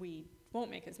won't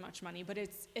make as much money, but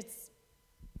it's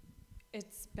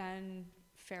been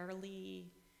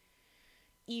fairly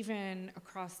even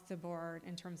across the board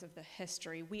in terms of the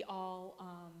history. We all,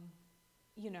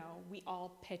 we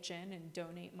all pitch in and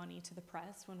donate money to the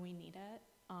press when we need it.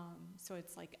 So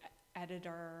it's like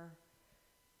editor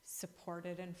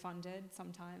supported and funded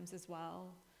sometimes as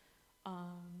well.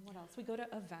 What else? We go to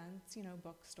events,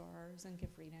 bookstores and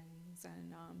give readings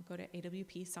and go to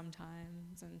AWP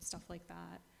sometimes and stuff like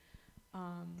that.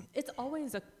 It's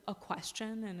always a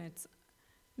question, and it's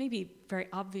maybe very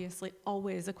obviously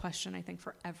always a question, I think,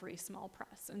 for every small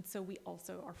press. And so we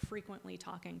also are frequently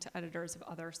talking to editors of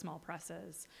other small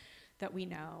presses that we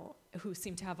know who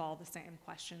seem to have all the same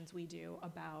questions we do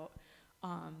about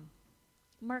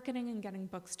marketing and getting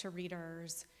books to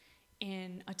readers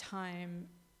in a time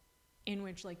in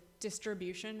which like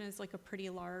distribution is like a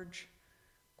pretty large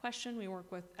question. We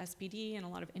work with SPD and a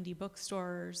lot of indie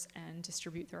bookstores and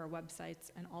distribute through our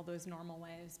websites and all those normal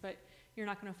ways, but you're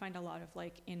not going to find a lot of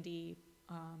like indie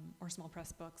or small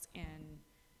press books in,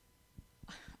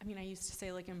 I used to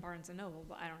say like in Barnes & Noble,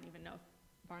 but I don't even know if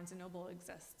Barnes & Noble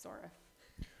exists or if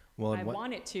I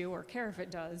want it to or care if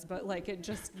it does, but like it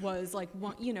just was like,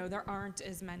 there aren't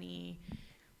as many,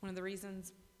 one of the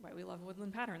reasons why we love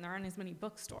Woodland Pattern, there aren't as many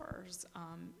bookstores.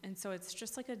 And so it's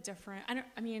just like a different,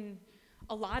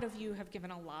 a lot of you have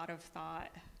given a lot of thought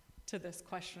to this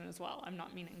question as well. I'm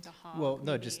not meaning to hog. Well,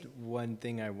 no, just one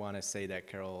thing I want to say that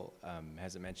Caryl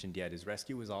hasn't mentioned yet is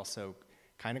Rescue was also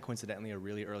kind of coincidentally a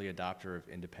really early adopter of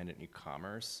independent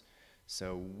e-commerce.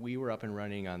 So we were up and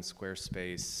running on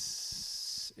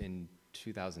Squarespace in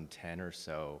 2010 or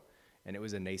so, and it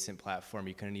was a nascent platform.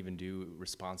 You couldn't even do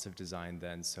responsive design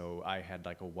then, so I had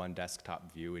like a one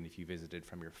desktop view, and if you visited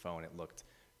from your phone, it looked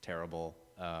terrible.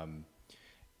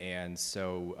 And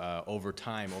so over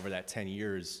time, over that 10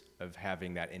 years of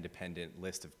having that independent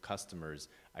list of customers,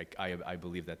 I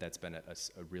believe that that's been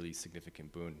a really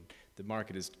significant boon. The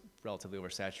market is relatively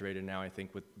oversaturated now, I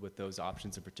think, with those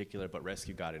options in particular, but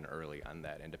Rescue got in early on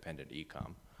that independent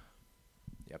e-com.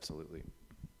 Yeah, absolutely.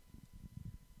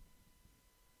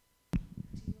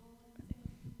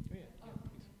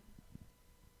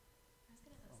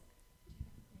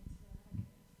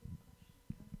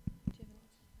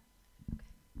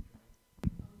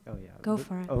 Oh, yeah. Go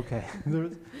for it. Okay.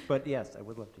 But yes, I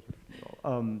would love to hear from you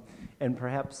all. And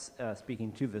perhaps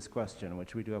speaking to this question,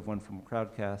 which we do have one from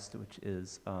Crowdcast, which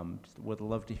is, just would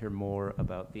love to hear more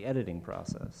about the editing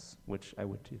process, which I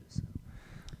would too. So.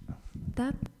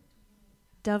 That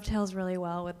dovetails really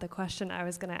well with the question I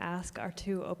was going to ask our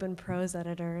two open prose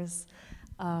editors.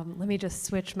 Let me just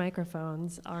switch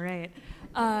microphones. All right.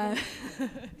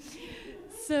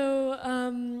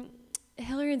 So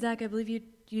Hilary and Zach, I believe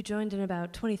you joined in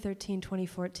about 2013,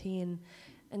 2014,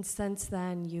 and since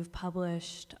then you've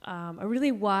published a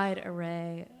really wide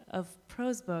array of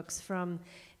prose books, from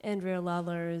Andrea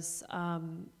Lawler's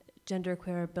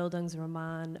genderqueer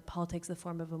Bildungsroman, Politics, the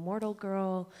Form of a Mortal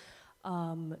Girl,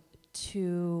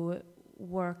 to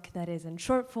work that is in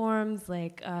short forms,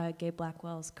 like Gabe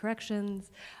Blackwell's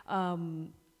Corrections, to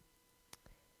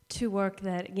work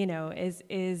that, you know,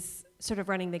 is sort of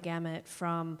running the gamut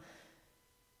from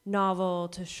novel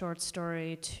to short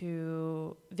story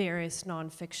to various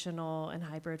non-fictional and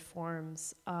hybrid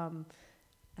forms.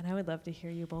 And I would love to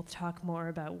hear you both talk more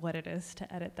about what it is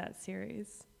to edit that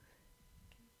series.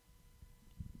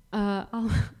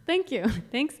 Thank you.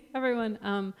 Thanks,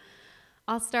 everyone.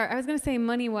 I'll start. I was going to say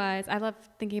money-wise, I love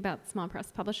thinking about small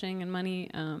press publishing and money.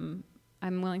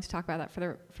 I'm willing to talk about that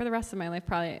for the rest of my life,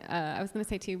 probably. I was going to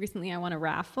say, too, recently I won a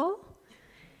raffle.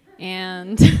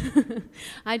 And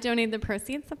I donated the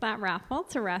proceeds of that raffle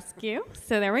to Rescue.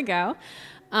 So there we go.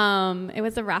 It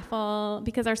was a raffle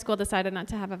because our school decided not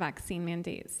to have a vaccine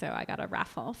mandate. So I got a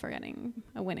raffle for getting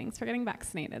a winnings for getting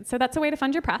vaccinated. So that's a way to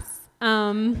fund your press.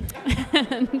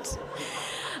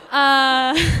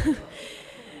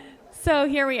 So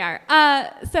here we are.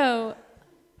 So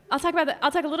I'll talk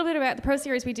a little bit about the Prose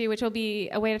series we do, which will be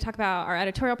a way to talk about our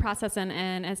editorial process.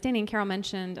 And as Danny and Caryl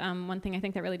mentioned, one thing I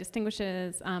think that really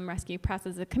distinguishes Rescue Press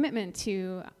is a commitment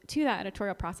to that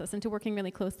editorial process and to working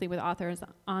really closely with authors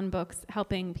on books,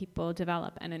 helping people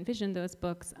develop and envision those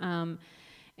books,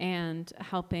 and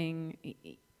helping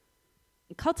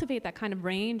cultivate that kind of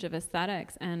range of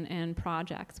aesthetics and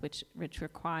projects which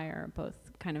require both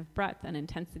kind of breadth and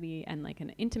intensity and like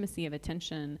an intimacy of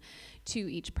attention to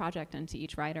each project and to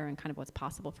each writer and kind of what's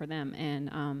possible for them.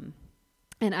 And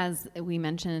as we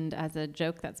mentioned as a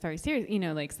joke that's very serious, you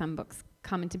know, like some books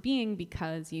come into being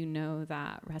because you know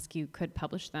that Rescue could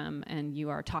publish them, and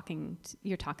you're talking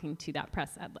to that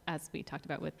press, as we talked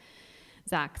about with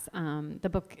Zach's. The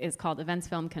book is called Events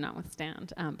Film Cannot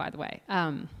Withstand, by the way.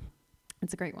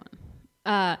 It's a great one.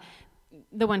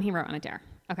 The one he wrote on a dare.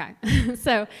 Okay.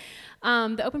 So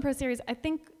the Open Prose series, I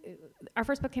think our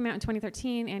first book came out in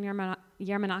 2013, and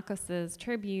Yermanakos'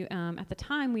 Tribute. At the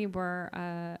time, we were,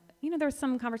 there were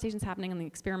some conversations happening on the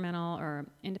experimental or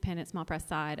independent small press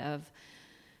side of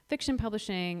fiction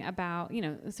publishing about,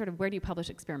 sort of where do you publish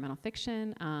experimental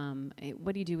fiction?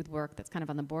 What do you do with work that's kind of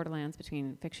on the borderlands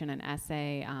between fiction and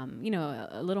essay?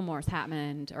 A little more has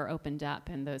happened or opened up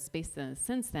in those spaces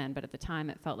since then, but at the time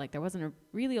it felt like there wasn't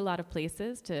really a lot of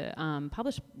places to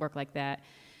publish work like that,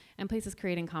 and places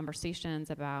creating conversations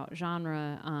about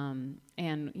genre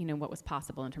and what was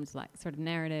possible in terms of like sort of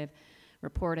narrative,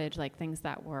 reportage, like things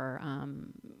that were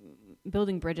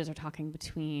building bridges or talking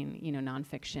between,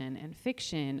 nonfiction and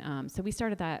fiction. So we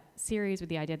started that series with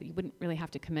the idea that you wouldn't really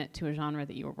have to commit to a genre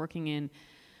that you were working in,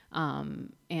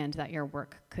 and that your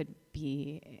work could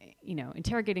be,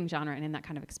 interrogating genre and in that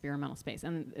kind of experimental space.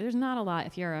 And there's not a lot,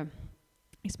 if you're a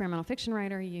experimental fiction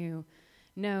writer, you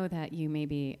know that you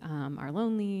maybe are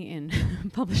lonely in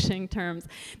publishing terms.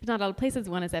 There's not a lot of places.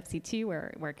 One is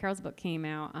FC2, where Carol's book came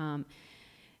out.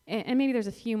 And maybe there's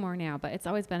a few more now, but it's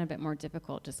always been a bit more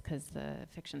difficult just because the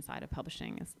fiction side of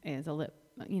publishing is a little,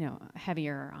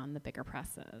 heavier on the bigger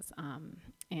presses,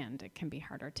 and it can be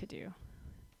harder to do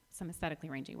some aesthetically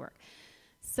rangy work.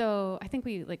 So I think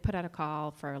we put out a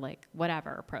call for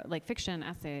whatever, fiction,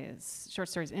 essays, short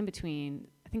stories in between.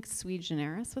 I think sui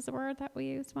generis was the word that we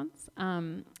used once,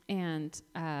 and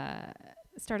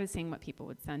started seeing what people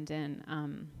would send in,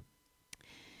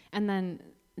 and then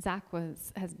Zach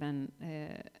has been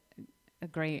a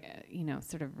great,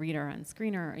 sort of reader and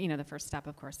screener. The first step,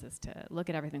 of course, is to look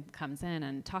at everything that comes in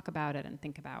and talk about it and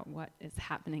think about what is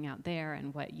happening out there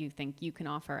and what you think you can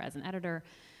offer as an editor,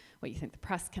 what you think the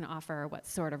press can offer, what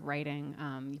sort of writing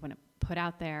you want to put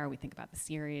out there. We think about the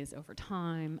series over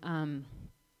time.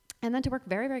 And then to work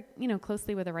very, very,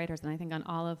 closely with the writers. And I think on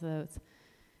all of those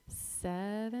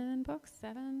 7 books,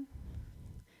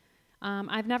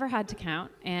 I've never had to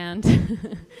count, and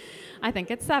I think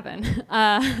it's 7.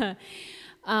 I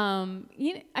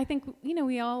think,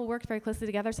 we all worked very closely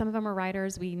together. Some of them were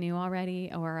writers we knew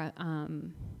already, or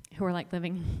who were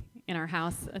living in our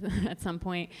house at some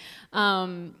point.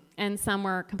 And some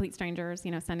were complete strangers,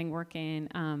 sending work in,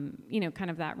 kind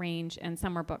of that range. And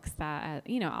some were books that,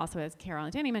 also as Caryl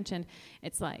and Danny mentioned,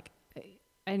 it's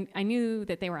I knew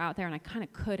that they were out there, and I kind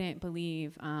of couldn't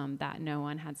believe that no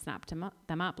one had snapped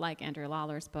them up like Andrew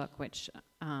Lawler's book, which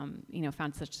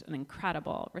found such an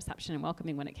incredible reception and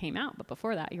welcoming when it came out. But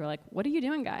before that, you were like, "What are you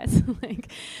doing, guys?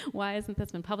 Like, why hasn't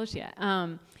this been published yet?"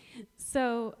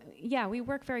 So yeah, we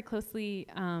work very closely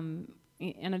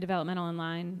in a developmental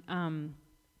inline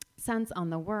sense on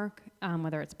the work,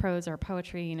 whether it's prose or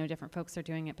poetry. Different folks are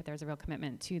doing it, but there's a real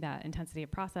commitment to that intensity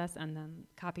of process, and then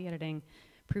copy editing,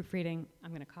 proofreading. I'm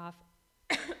going to cough.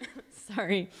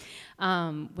 Sorry.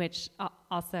 Which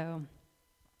also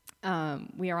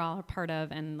we are all a part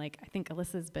of, and I think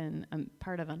Alyssa's been a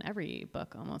part of on every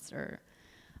book almost. Or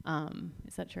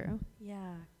is that true?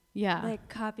 Yeah. Yeah.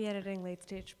 Copy editing, late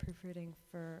stage proofreading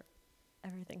for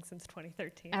everything since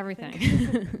 2013.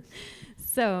 Everything.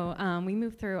 So we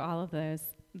moved through all of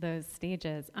those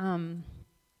stages.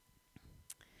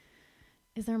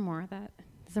 Is there more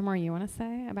you want to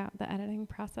say about the editing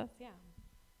process? Yeah.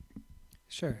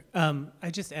 Sure.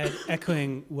 I just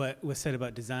echoing what was said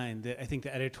about design, that I think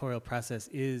the editorial process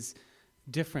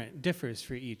differs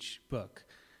for each book,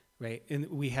 right? And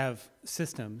we have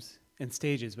systems and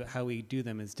stages, but how we do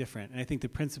them is different. And I think the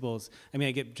principles,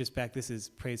 I get just back, this is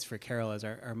praise for Caryl as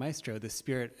our maestro, the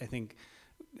spirit. I think,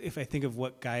 if I think of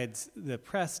what guides the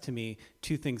press to me,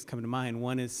 two things come to mind.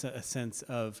 One is a sense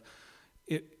of,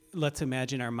 let's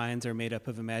imagine our minds are made up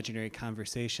of imaginary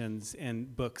conversations,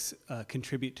 and books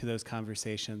contribute to those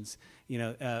conversations.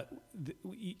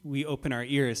 We open our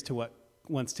ears to what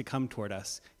wants to come toward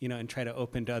us, and try to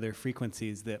open to other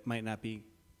frequencies that might not be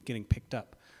getting picked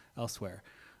up elsewhere.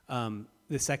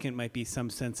 The second might be some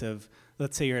sense of,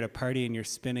 let's say you're at a party and you're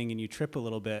spinning and you trip a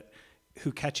little bit,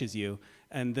 who catches you?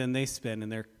 And then they spin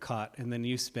and they're caught, and then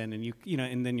you spin and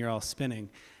and then you're all spinning.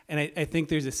 And I think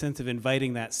there's a sense of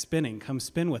inviting that spinning. Come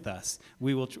spin with us.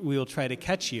 We will try to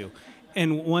catch you.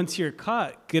 And once you're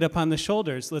caught, get up on the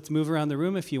shoulders. Let's move around the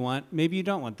room if you want. Maybe you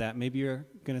don't want that. Maybe you're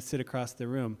going to sit across the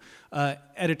room.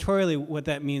 Editorially, what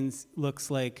that means looks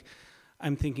like,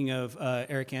 I'm thinking of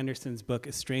Eric Anderson's book,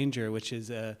 A Stranger, which is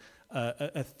a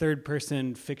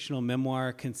third-person fictional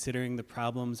memoir considering the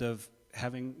problems of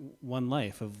having one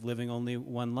life, of living only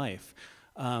one life.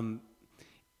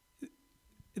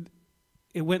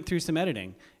 It went through some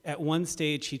editing. At one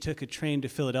stage, he took a train to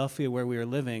Philadelphia where we were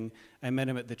living. I met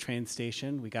him at the train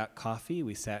station. We got coffee.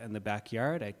 We sat in the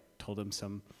backyard. I told him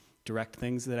some direct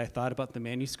things that I thought about the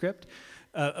manuscript.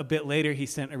 A bit later, he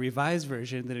sent a revised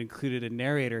version that included a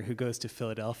narrator who goes to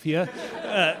Philadelphia,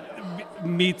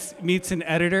 meets an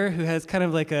editor who has kind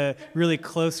of like a really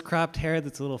close cropped hair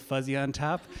that's a little fuzzy on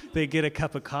top. They get a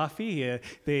cup of coffee.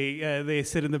 They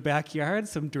sit in the backyard.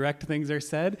 Some direct things are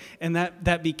said, and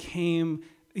that became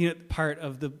part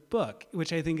of the book,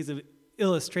 which I think is an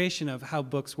illustration of how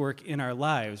books work in our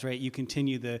lives. Right? You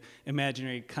continue the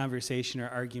imaginary conversation or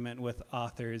argument with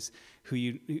authors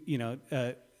who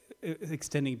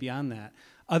extending beyond that.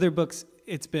 Other books,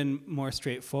 it's been more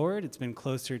straightforward. It's been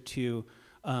closer to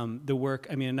the work.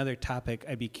 Another topic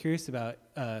I'd be curious about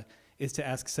is to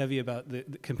ask Sevy about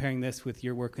comparing this with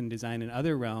your work in design in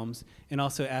other realms, and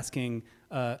also asking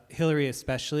Hilary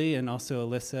especially, and also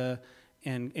Alyssa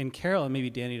and Caryl, and maybe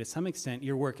Danny to some extent,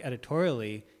 your work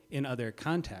editorially in other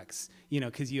contexts.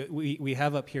 Because we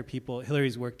have up here people,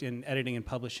 Hilary's worked in editing and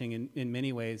publishing in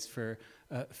many ways for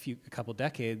a couple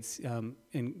decades, and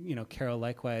Caryl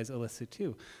likewise, Alyssa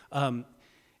too.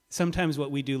 Sometimes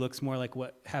what we do looks more like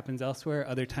what happens elsewhere.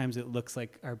 Other times it looks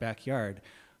like our backyard.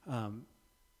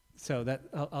 So that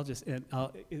I'll just end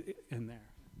there.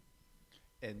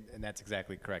 And that's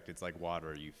exactly correct. It's like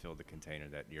water. You fill the container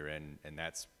that you're in, and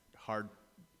that's hard.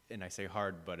 And I say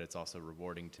hard, but it's also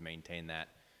rewarding to maintain that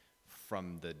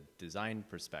from the design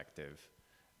perspective.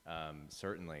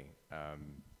 Certainly,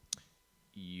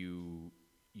 you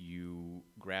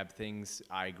grab things.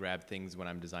 I grab things when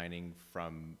I'm designing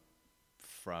from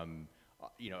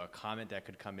a comment that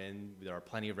could come in. There are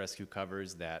plenty of rescue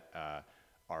covers that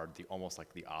are almost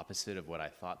like the opposite of what I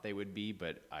thought they would be,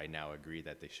 but I now agree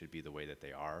that they should be the way that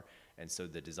they are. And so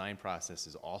the design process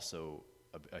is also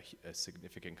a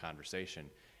significant conversation.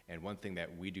 And one thing that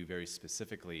we do very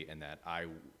specifically, and that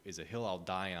is a hill I'll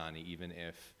die on, even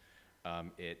if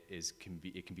it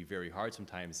can be very hard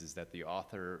sometimes, is that the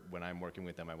author, when I'm working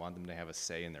with them, I want them to have a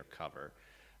say in their cover.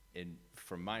 And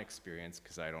from my experience,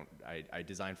 because I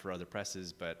design for other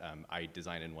presses, but I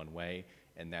design in one way,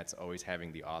 and that's always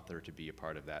having the author to be a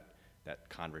part of that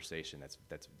conversation.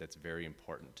 That's very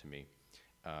important to me.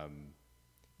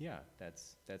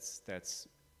 That's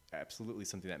absolutely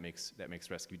something that makes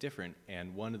Rescue different.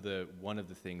 And one of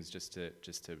the things, just to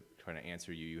try to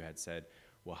answer you had said,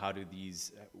 well, how do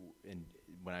these, and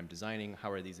when I'm designing,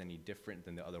 how are these any different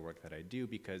than the other work that I do?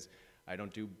 Because I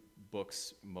don't do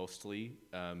books mostly.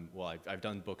 Well, I've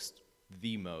done books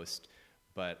the most,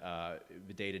 but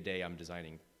day to day I'm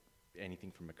designing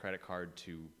anything from a credit card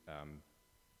to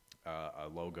a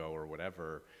logo or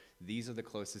whatever. These are the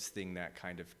closest thing that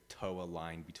kind of toe a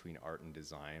line between art and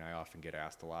design. I often get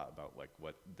asked a lot about like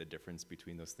what the difference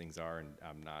between those things are,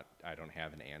 and I don't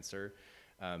have an answer.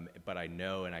 But I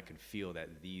know and I can feel that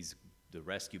the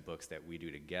rescue books that we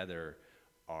do together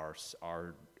are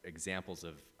examples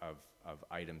of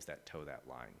items that toe that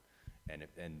line.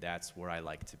 And that's where I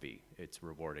like to be. It's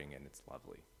rewarding and it's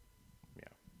lovely. Yeah.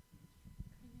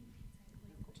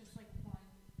 Just like one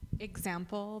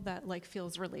example that like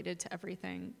feels related to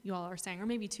everything you all are saying, or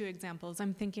maybe two examples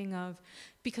I'm thinking of,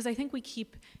 because I think we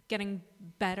keep getting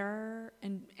better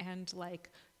and like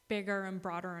bigger and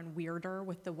broader and weirder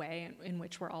with the way in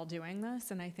which we're all doing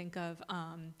this. And I think of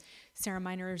Sarah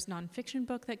Miner's nonfiction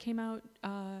book that came out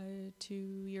 2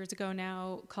 years ago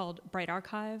now called Bright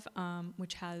Archive,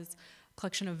 which has a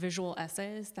collection of visual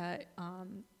essays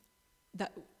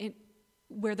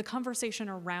where the conversation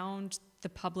around the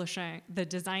publishing, the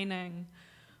designing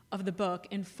of the book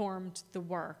informed the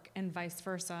work and vice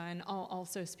versa. And I'll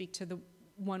also speak to the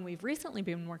one we've recently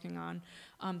been working on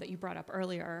that you brought up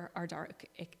earlier, Our Dark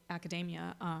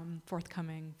Academia,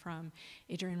 forthcoming from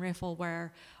Adrian Raffel,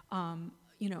 where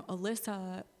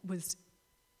Alyssa was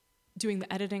doing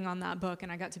the editing on that book,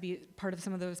 and I got to be part of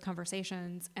some of those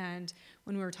conversations. And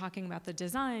when we were talking about the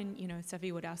design,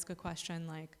 Sevy would ask a question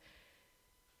like,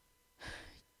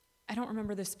 I don't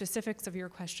remember the specifics of your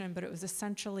question, but it was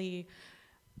essentially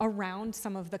around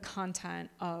some of the content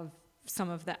of some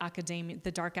of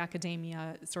the dark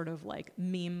academia sort of like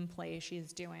meme play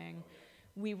she's doing.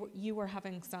 You were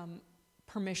having some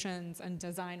permissions and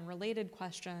design related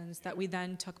questions that we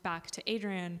then took back to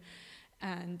Adrian,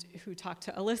 and who talked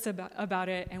to Alyssa about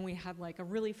it, and we had like a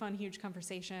really fun, huge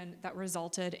conversation that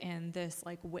resulted in this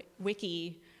like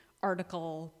wiki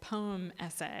article, poem,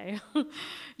 essay,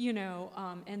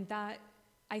 and that,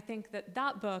 I think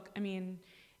that book, I mean,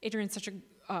 Adrian's such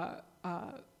a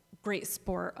great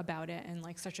sport about it, and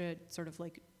like such a sort of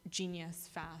like genius,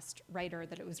 fast writer,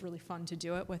 that it was really fun to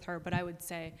do it with her. But I would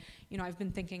say, I've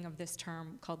been thinking of this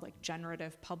term called like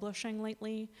generative publishing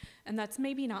lately, and that's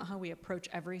maybe not how we approach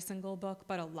every single book,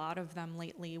 but a lot of them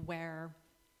lately or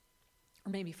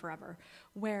maybe forever,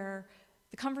 where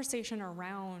the conversation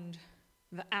around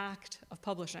the act of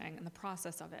publishing and the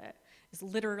process of it is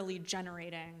literally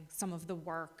generating some of the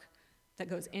work that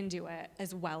goes into it,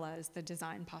 as well as the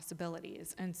design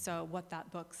possibilities. And so what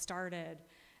that book started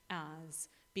as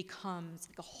becomes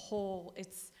like a whole,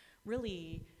 it's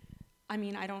really, I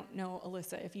mean, I don't know,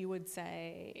 Alyssa, if you would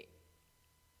say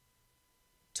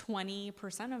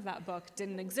 20% of that book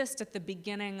didn't exist at the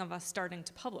beginning of us starting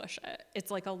to publish it.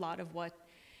 It's like a lot of what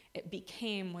it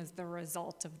became was the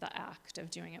result of the act of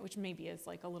doing it, which maybe is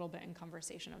like a little bit in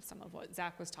conversation of some of what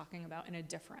Zach was talking about in a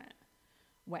different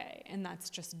way. And that's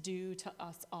just due to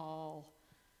us all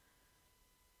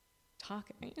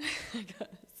talking, I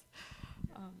guess.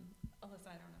 Alyssa,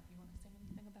 I don't know if you want to say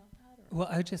anything about that? Or? Well,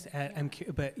 I would just add,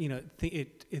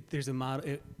 Yeah. There's a model,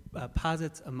 it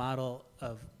posits a model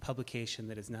of publication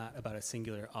that is not about a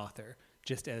singular author,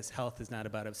 just as health is not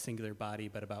about a singular body,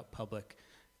 but about public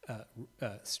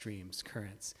streams,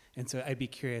 currents. And so I'd be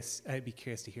curious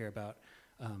to hear about,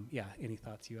 any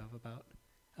thoughts you have about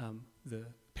the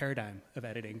paradigm of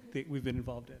editing that we've been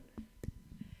involved in.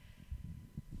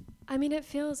 I mean, it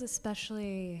feels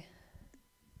especially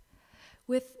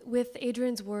with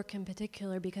Adrian's work in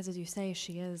particular, because as you say,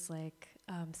 she is like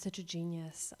such a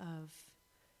genius of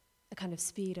a kind of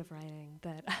speed of writing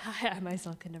that I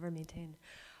myself could never maintain.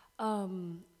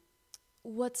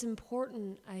 What's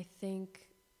important, I think,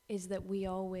 is that we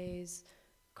always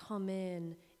come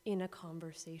in a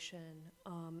conversation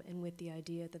and with the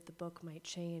idea that the book might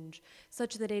change,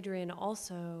 such that Adrian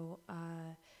also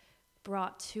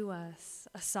brought to us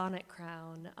a sonnet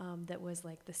crown that was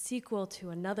like the sequel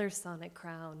to another sonnet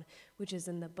crown, which is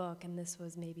in the book, and this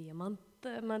was maybe a month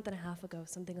and a half ago,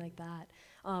 something like that,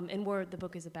 and where the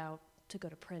book is about to go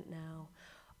to print now.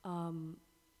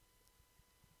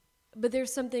 But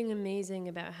there's something amazing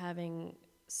about having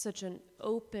such an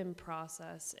open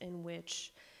process in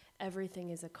which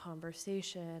everything is a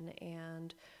conversation.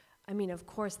 And I mean, of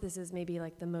course, this is maybe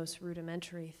like the most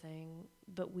rudimentary thing,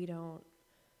 but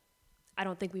I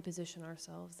don't think we position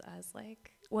ourselves as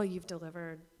like, well, you've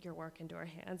delivered your work into our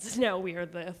hands. No, we are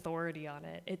the authority on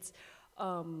it. It's,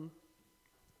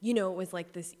 it was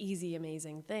like this easy,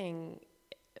 amazing thing,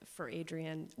 for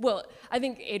Adrian. Well, I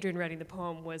think Adrian writing the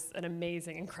poem was an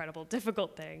amazing, incredible,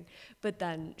 difficult thing, but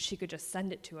then she could just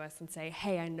send it to us and say,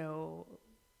 hey, I know,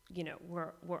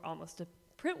 we're almost to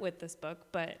print with this book,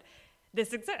 but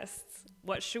this exists.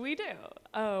 What should we do?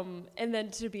 And then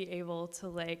to be able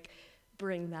to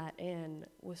bring that in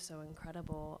was so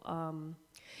incredible.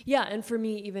 And for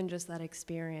me, even just that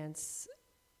experience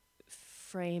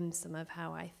framed some of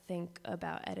how I think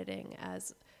about editing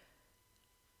as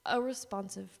a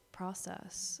responsive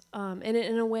process. And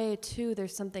in a way, too,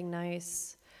 there's something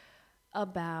nice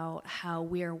about how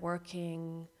we are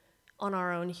working on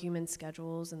our own human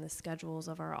schedules and the schedules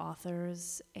of our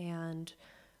authors. And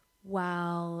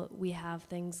while we have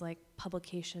things like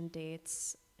publication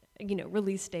dates,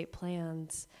 release date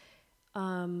plans,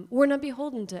 we're not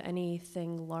beholden to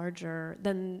anything larger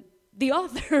than the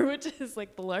author, which is the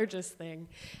largest thing.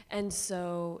 And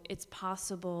so it's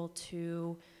possible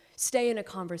to stay in a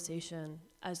conversation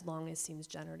as long as seems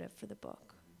generative for the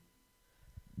book.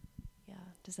 Yeah,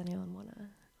 does anyone want to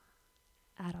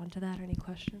add on to that or any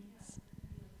questions?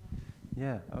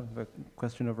 Yeah, I have a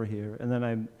question over here. And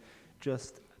then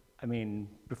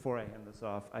before I hand this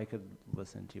off, I could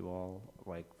listen to you all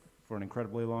for an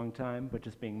incredibly long time, but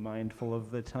just being mindful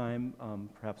of the time,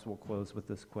 perhaps we'll close with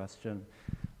this question.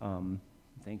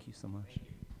 Thank you so much.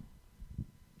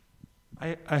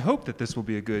 I hope that this will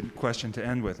be a good question to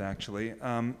end with, actually.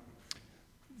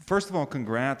 First of all,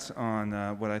 congrats on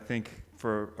what I think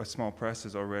for a small press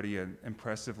is already an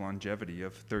impressive longevity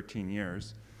of 13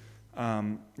 years.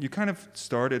 You kind of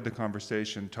started the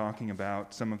conversation talking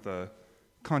about some of the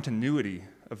continuity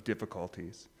of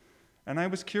difficulties. And I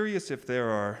was curious if there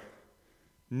are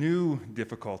new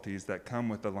difficulties that come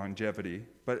with the longevity,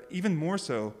 but even more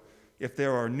so, if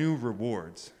there are new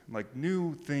rewards, like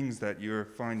new things that you're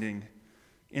finding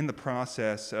in the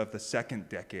process of the second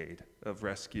decade of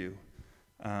rescue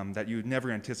that you never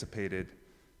anticipated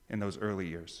in those early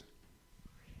years.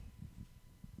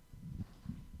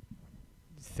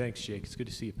 Thanks, Jake. It's good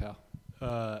to see you, pal.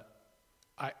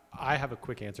 I have a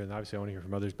quick answer, and obviously I want to hear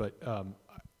from others, but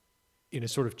in a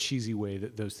sort of cheesy way,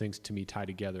 that those things to me tie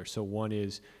together. So one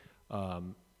is a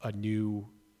new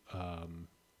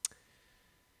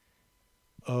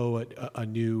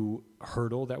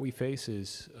hurdle that we face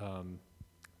is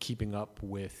keeping up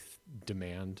with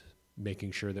demand,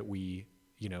 making sure that we're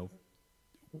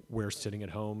sitting at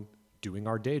home doing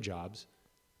our day jobs,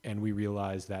 and we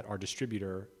realize that our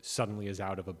distributor suddenly is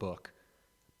out of a book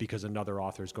because another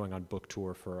author is going on book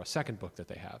tour for a second book that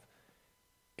they have.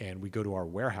 And we go to our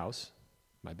warehouse,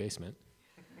 my basement,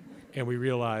 and we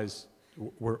realize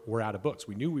we're out of books.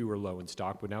 We knew we were low in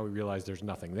stock, but now we realize there's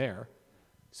nothing there.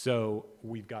 So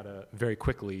we've got to very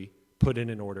quickly put in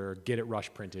an order, get it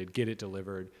rush printed, get it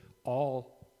delivered,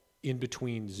 all in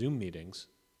between Zoom meetings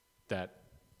that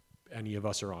any of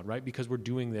us are on, right? Because we're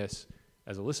doing this,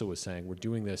 as Alyssa was saying, we're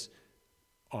doing this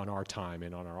on our time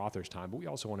and on our author's time, but we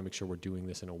also want to make sure we're doing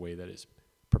this in a way that is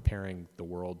preparing the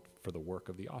world for the work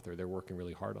of the author. They're working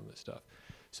really hard on this stuff.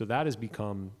 So that has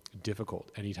become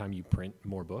difficult. Anytime you print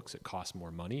more books, it costs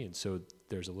more money, and so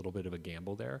there's a little bit of a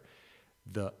gamble there.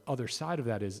 The other side of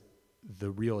that is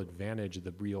the real advantage,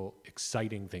 the real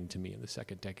exciting thing to me in the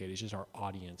second decade is just our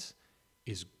audience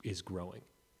is growing.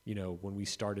 When we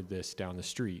started this down the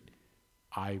street,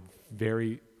 I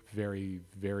very, very,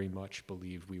 very much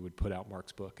believed we would put out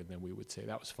Mark's book and then we would say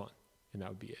that was fun and that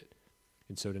would be it.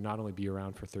 And so to not only be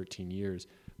around for 13 years,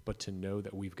 but to know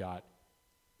that we've got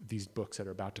these books that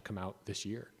are about to come out this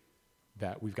year,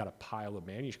 that we've got a pile of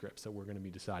manuscripts that we're going to be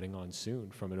deciding on soon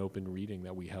from an open reading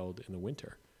that we held in the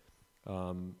winter.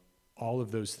 All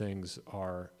of those things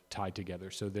are tied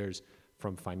together. So there's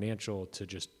from financial to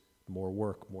just more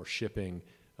work, more shipping,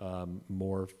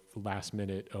 more last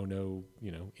minute, oh no,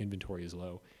 inventory is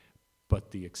low.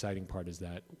 But the exciting part is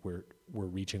that we're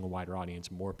reaching a wider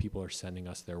audience. More people are sending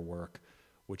us their work,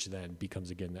 which then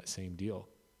becomes, again, that same deal.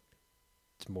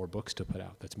 It's more books to put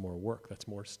out. That's more work. That's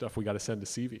more stuff we got to send to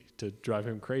Sevy to drive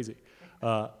him crazy.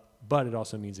 But it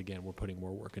also means, again, we're putting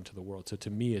more work into the world. So to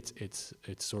me, it's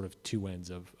sort of two ends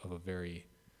of a very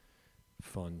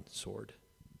fun sword.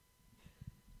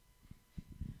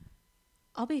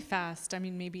 I'll be fast.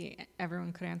 Maybe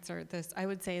everyone could answer this. I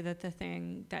would say that the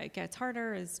thing that gets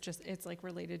harder is just, it's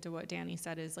related to what Danny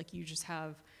said, is you just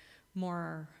have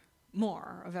more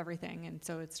of everything. And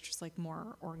so it's just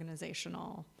more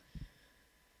organizational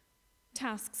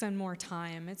tasks and more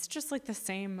time. It's just the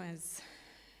same as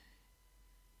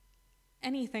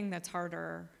anything that's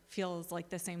harder feels like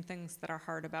the same things that are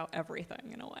hard about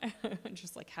everything in a way,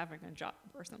 just having a job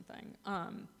or something.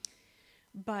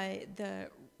 But the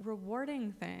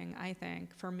rewarding thing, I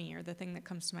think, for me, or the thing that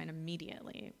comes to mind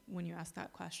immediately when you ask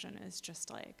that question, is just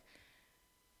like,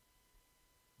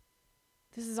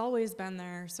 this has always been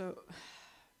there, so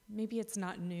maybe it's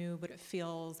not new, but it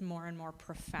feels more and more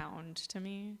profound to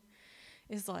me,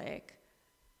 is like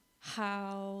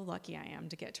how lucky I am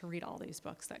to get to read all these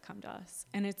books that come to us.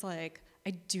 And it's like,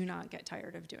 I do not get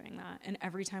tired of doing that. And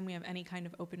every time we have any kind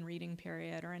of open reading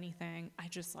period or anything, I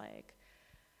just like,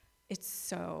 it's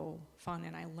so fun,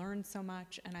 and I learn so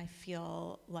much, and I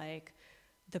feel like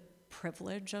the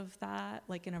privilege of that,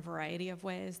 like in a variety of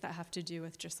ways that have to do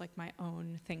with just like my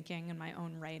own thinking and my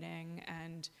own writing,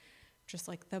 and just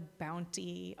like the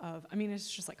bounty of, I mean,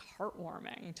 it's just like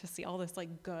heartwarming to see all this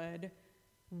like good,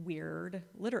 weird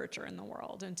literature in the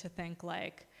world, and to think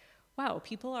like, wow,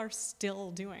 people are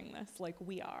still doing this like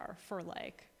we are, for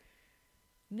like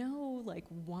no like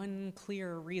one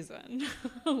clear reason.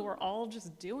 We're all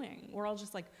just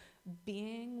like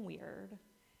being weird,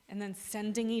 and then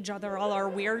sending each other all our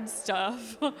weird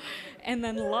stuff, and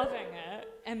then loving it,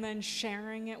 and then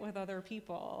sharing it with other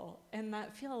people. And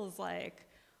that feels like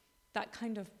that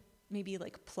kind of maybe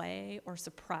like play or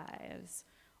surprise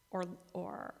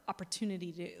or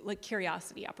opportunity to, like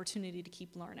curiosity, opportunity to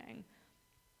keep learning,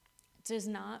 does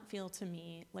not feel to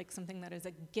me like something that is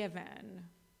a given,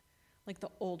 like the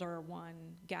older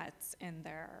one gets in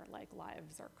their like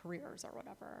lives or careers or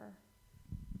whatever.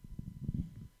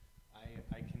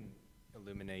 I can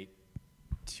illuminate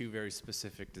two very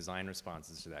specific design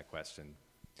responses to that question.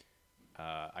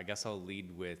 I guess I'll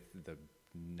lead with the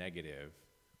negative,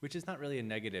 which is not really a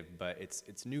negative, but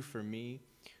it's new for me,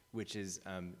 which is,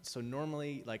 so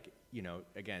normally, like, you know,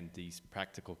 again, these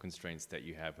practical constraints that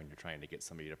you have when you're trying to get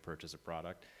somebody to purchase a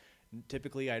product.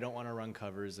 Typically, I don't want to run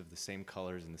covers of the same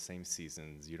colors in the same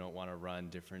seasons. You don't want to run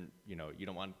different, you know, you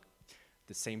don't want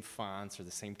the same fonts or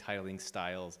the same titling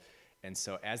styles. And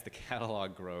so as the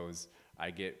catalog grows,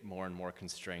 I get more and more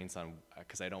constraints on,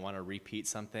 because I don't want to repeat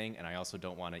something, and I also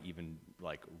don't want to even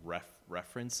like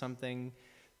reference something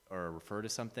or refer to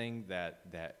something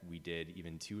that we did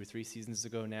even 2 or 3 seasons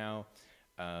ago now.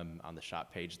 On the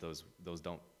shop page, those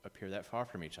don't appear that far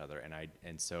from each other,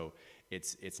 and so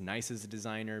it's nice as a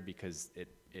designer because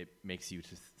it makes you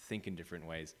to think in different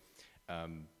ways,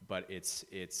 but it's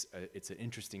an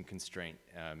interesting constraint,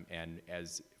 and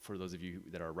as for those of you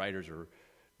that are writers or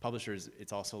publishers,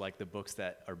 it's also like the books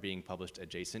that are being published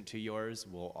adjacent to yours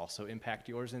will also impact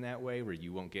yours in that way, where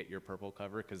you won't get your purple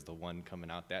cover because the one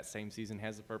coming out that same season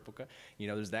has a purple cover. You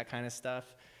know, there's that kind of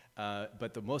stuff.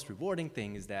 But the most rewarding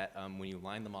thing is that when you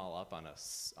line them all up on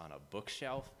a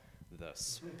bookshelf, the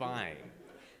spine,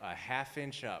 a ½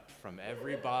 inch up from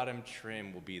every bottom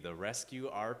trim will be the Rescue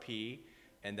RP,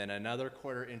 and then another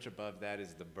 ¼ inch above that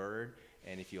is the bird.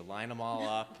 And if you line them all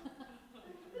up,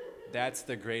 that's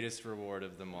the greatest reward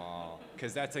of them all,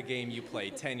 because that's a game you play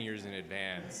 10 years in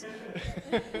advance.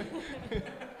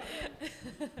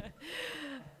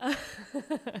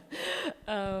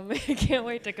 I can't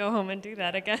wait to go home and do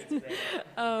that again.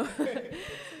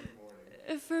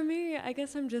 For me, I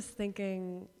guess I'm just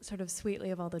thinking sort of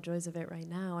sweetly of all the joys of it right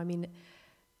now. I mean,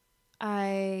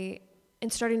 in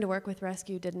starting to work with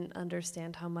Rescue, didn't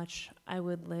understand how much I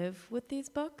would live with these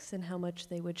books and how much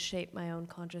they would shape my own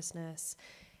consciousness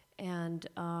and,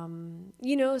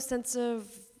 you know, sense of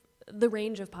the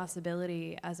range of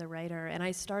possibility as a writer. And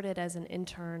I started as an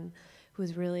intern who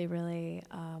was really, really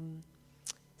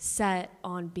set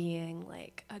on being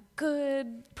like a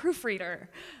good proofreader.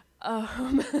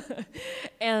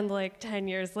 And like 10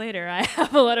 years later, I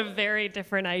have a lot of very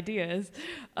different ideas,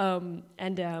 and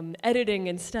editing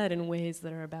instead in ways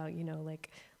that are about, you know,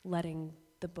 like letting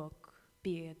the book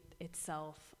be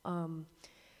itself.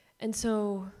 And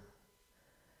so,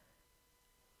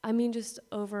 I mean, just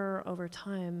over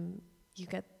time, you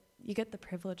get the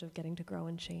privilege of getting to grow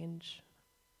and change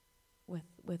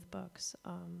with books.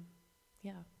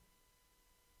 Yeah.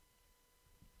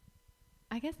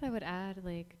 I guess I would add,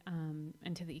 like,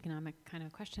 into the economic kind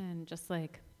of question, just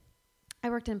like, I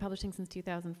worked in publishing since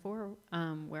 2004,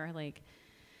 where like,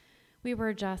 we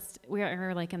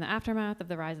are like in the aftermath of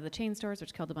the rise of the chain stores,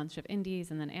 which killed a bunch of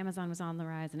indies, and then Amazon was on the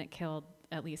rise, and it killed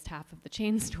at least half of the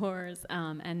chain stores.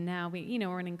 And now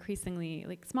we're an increasingly,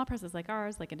 like, small presses like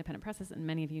ours, like independent presses, and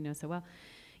many of you know so well,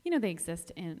 they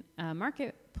exist in a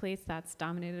marketplace that's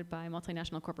dominated by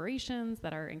multinational corporations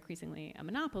that are increasingly a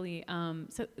monopoly.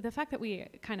 So the fact that we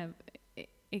kind of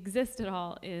exist at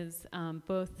all is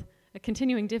both a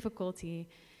continuing difficulty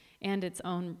and its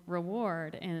own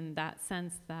reward, in that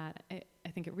sense that I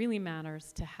think it really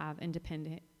matters to have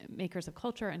independent makers of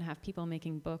culture and have people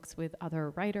making books with other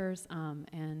writers,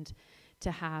 and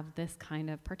to have this kind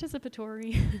of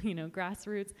participatory,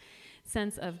 grassroots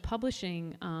sense of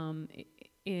publishing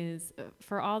is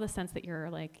for all the sense that you're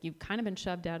like, you've kind of been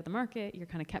shoved out of the market, you're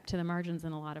kind of kept to the margins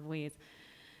in a lot of ways,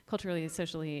 culturally,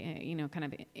 socially, kind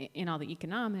of in all the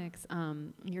economics,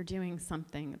 you're doing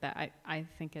something that I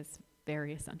think is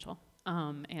very essential,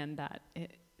 and that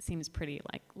it seems pretty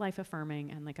like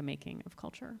life-affirming and like a making of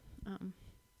culture.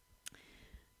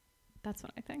 That's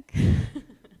what I think.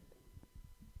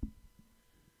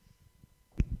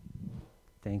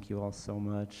 Thank you all so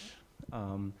much.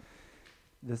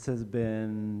 This has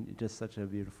been just such a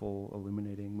beautiful,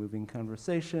 illuminating, moving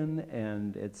conversation,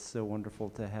 and it's so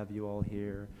wonderful to have you all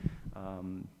here.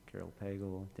 Caryl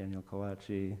Pagel, Daniel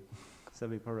Khalastchi,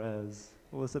 Sevy Perez,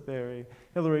 Alyssa Berry,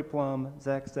 Hilary Plum,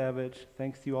 Zach Savich.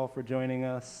 Thanks to you all for joining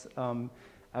us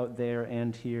out there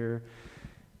and here.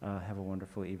 Have a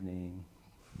wonderful evening.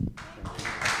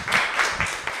 Thank you.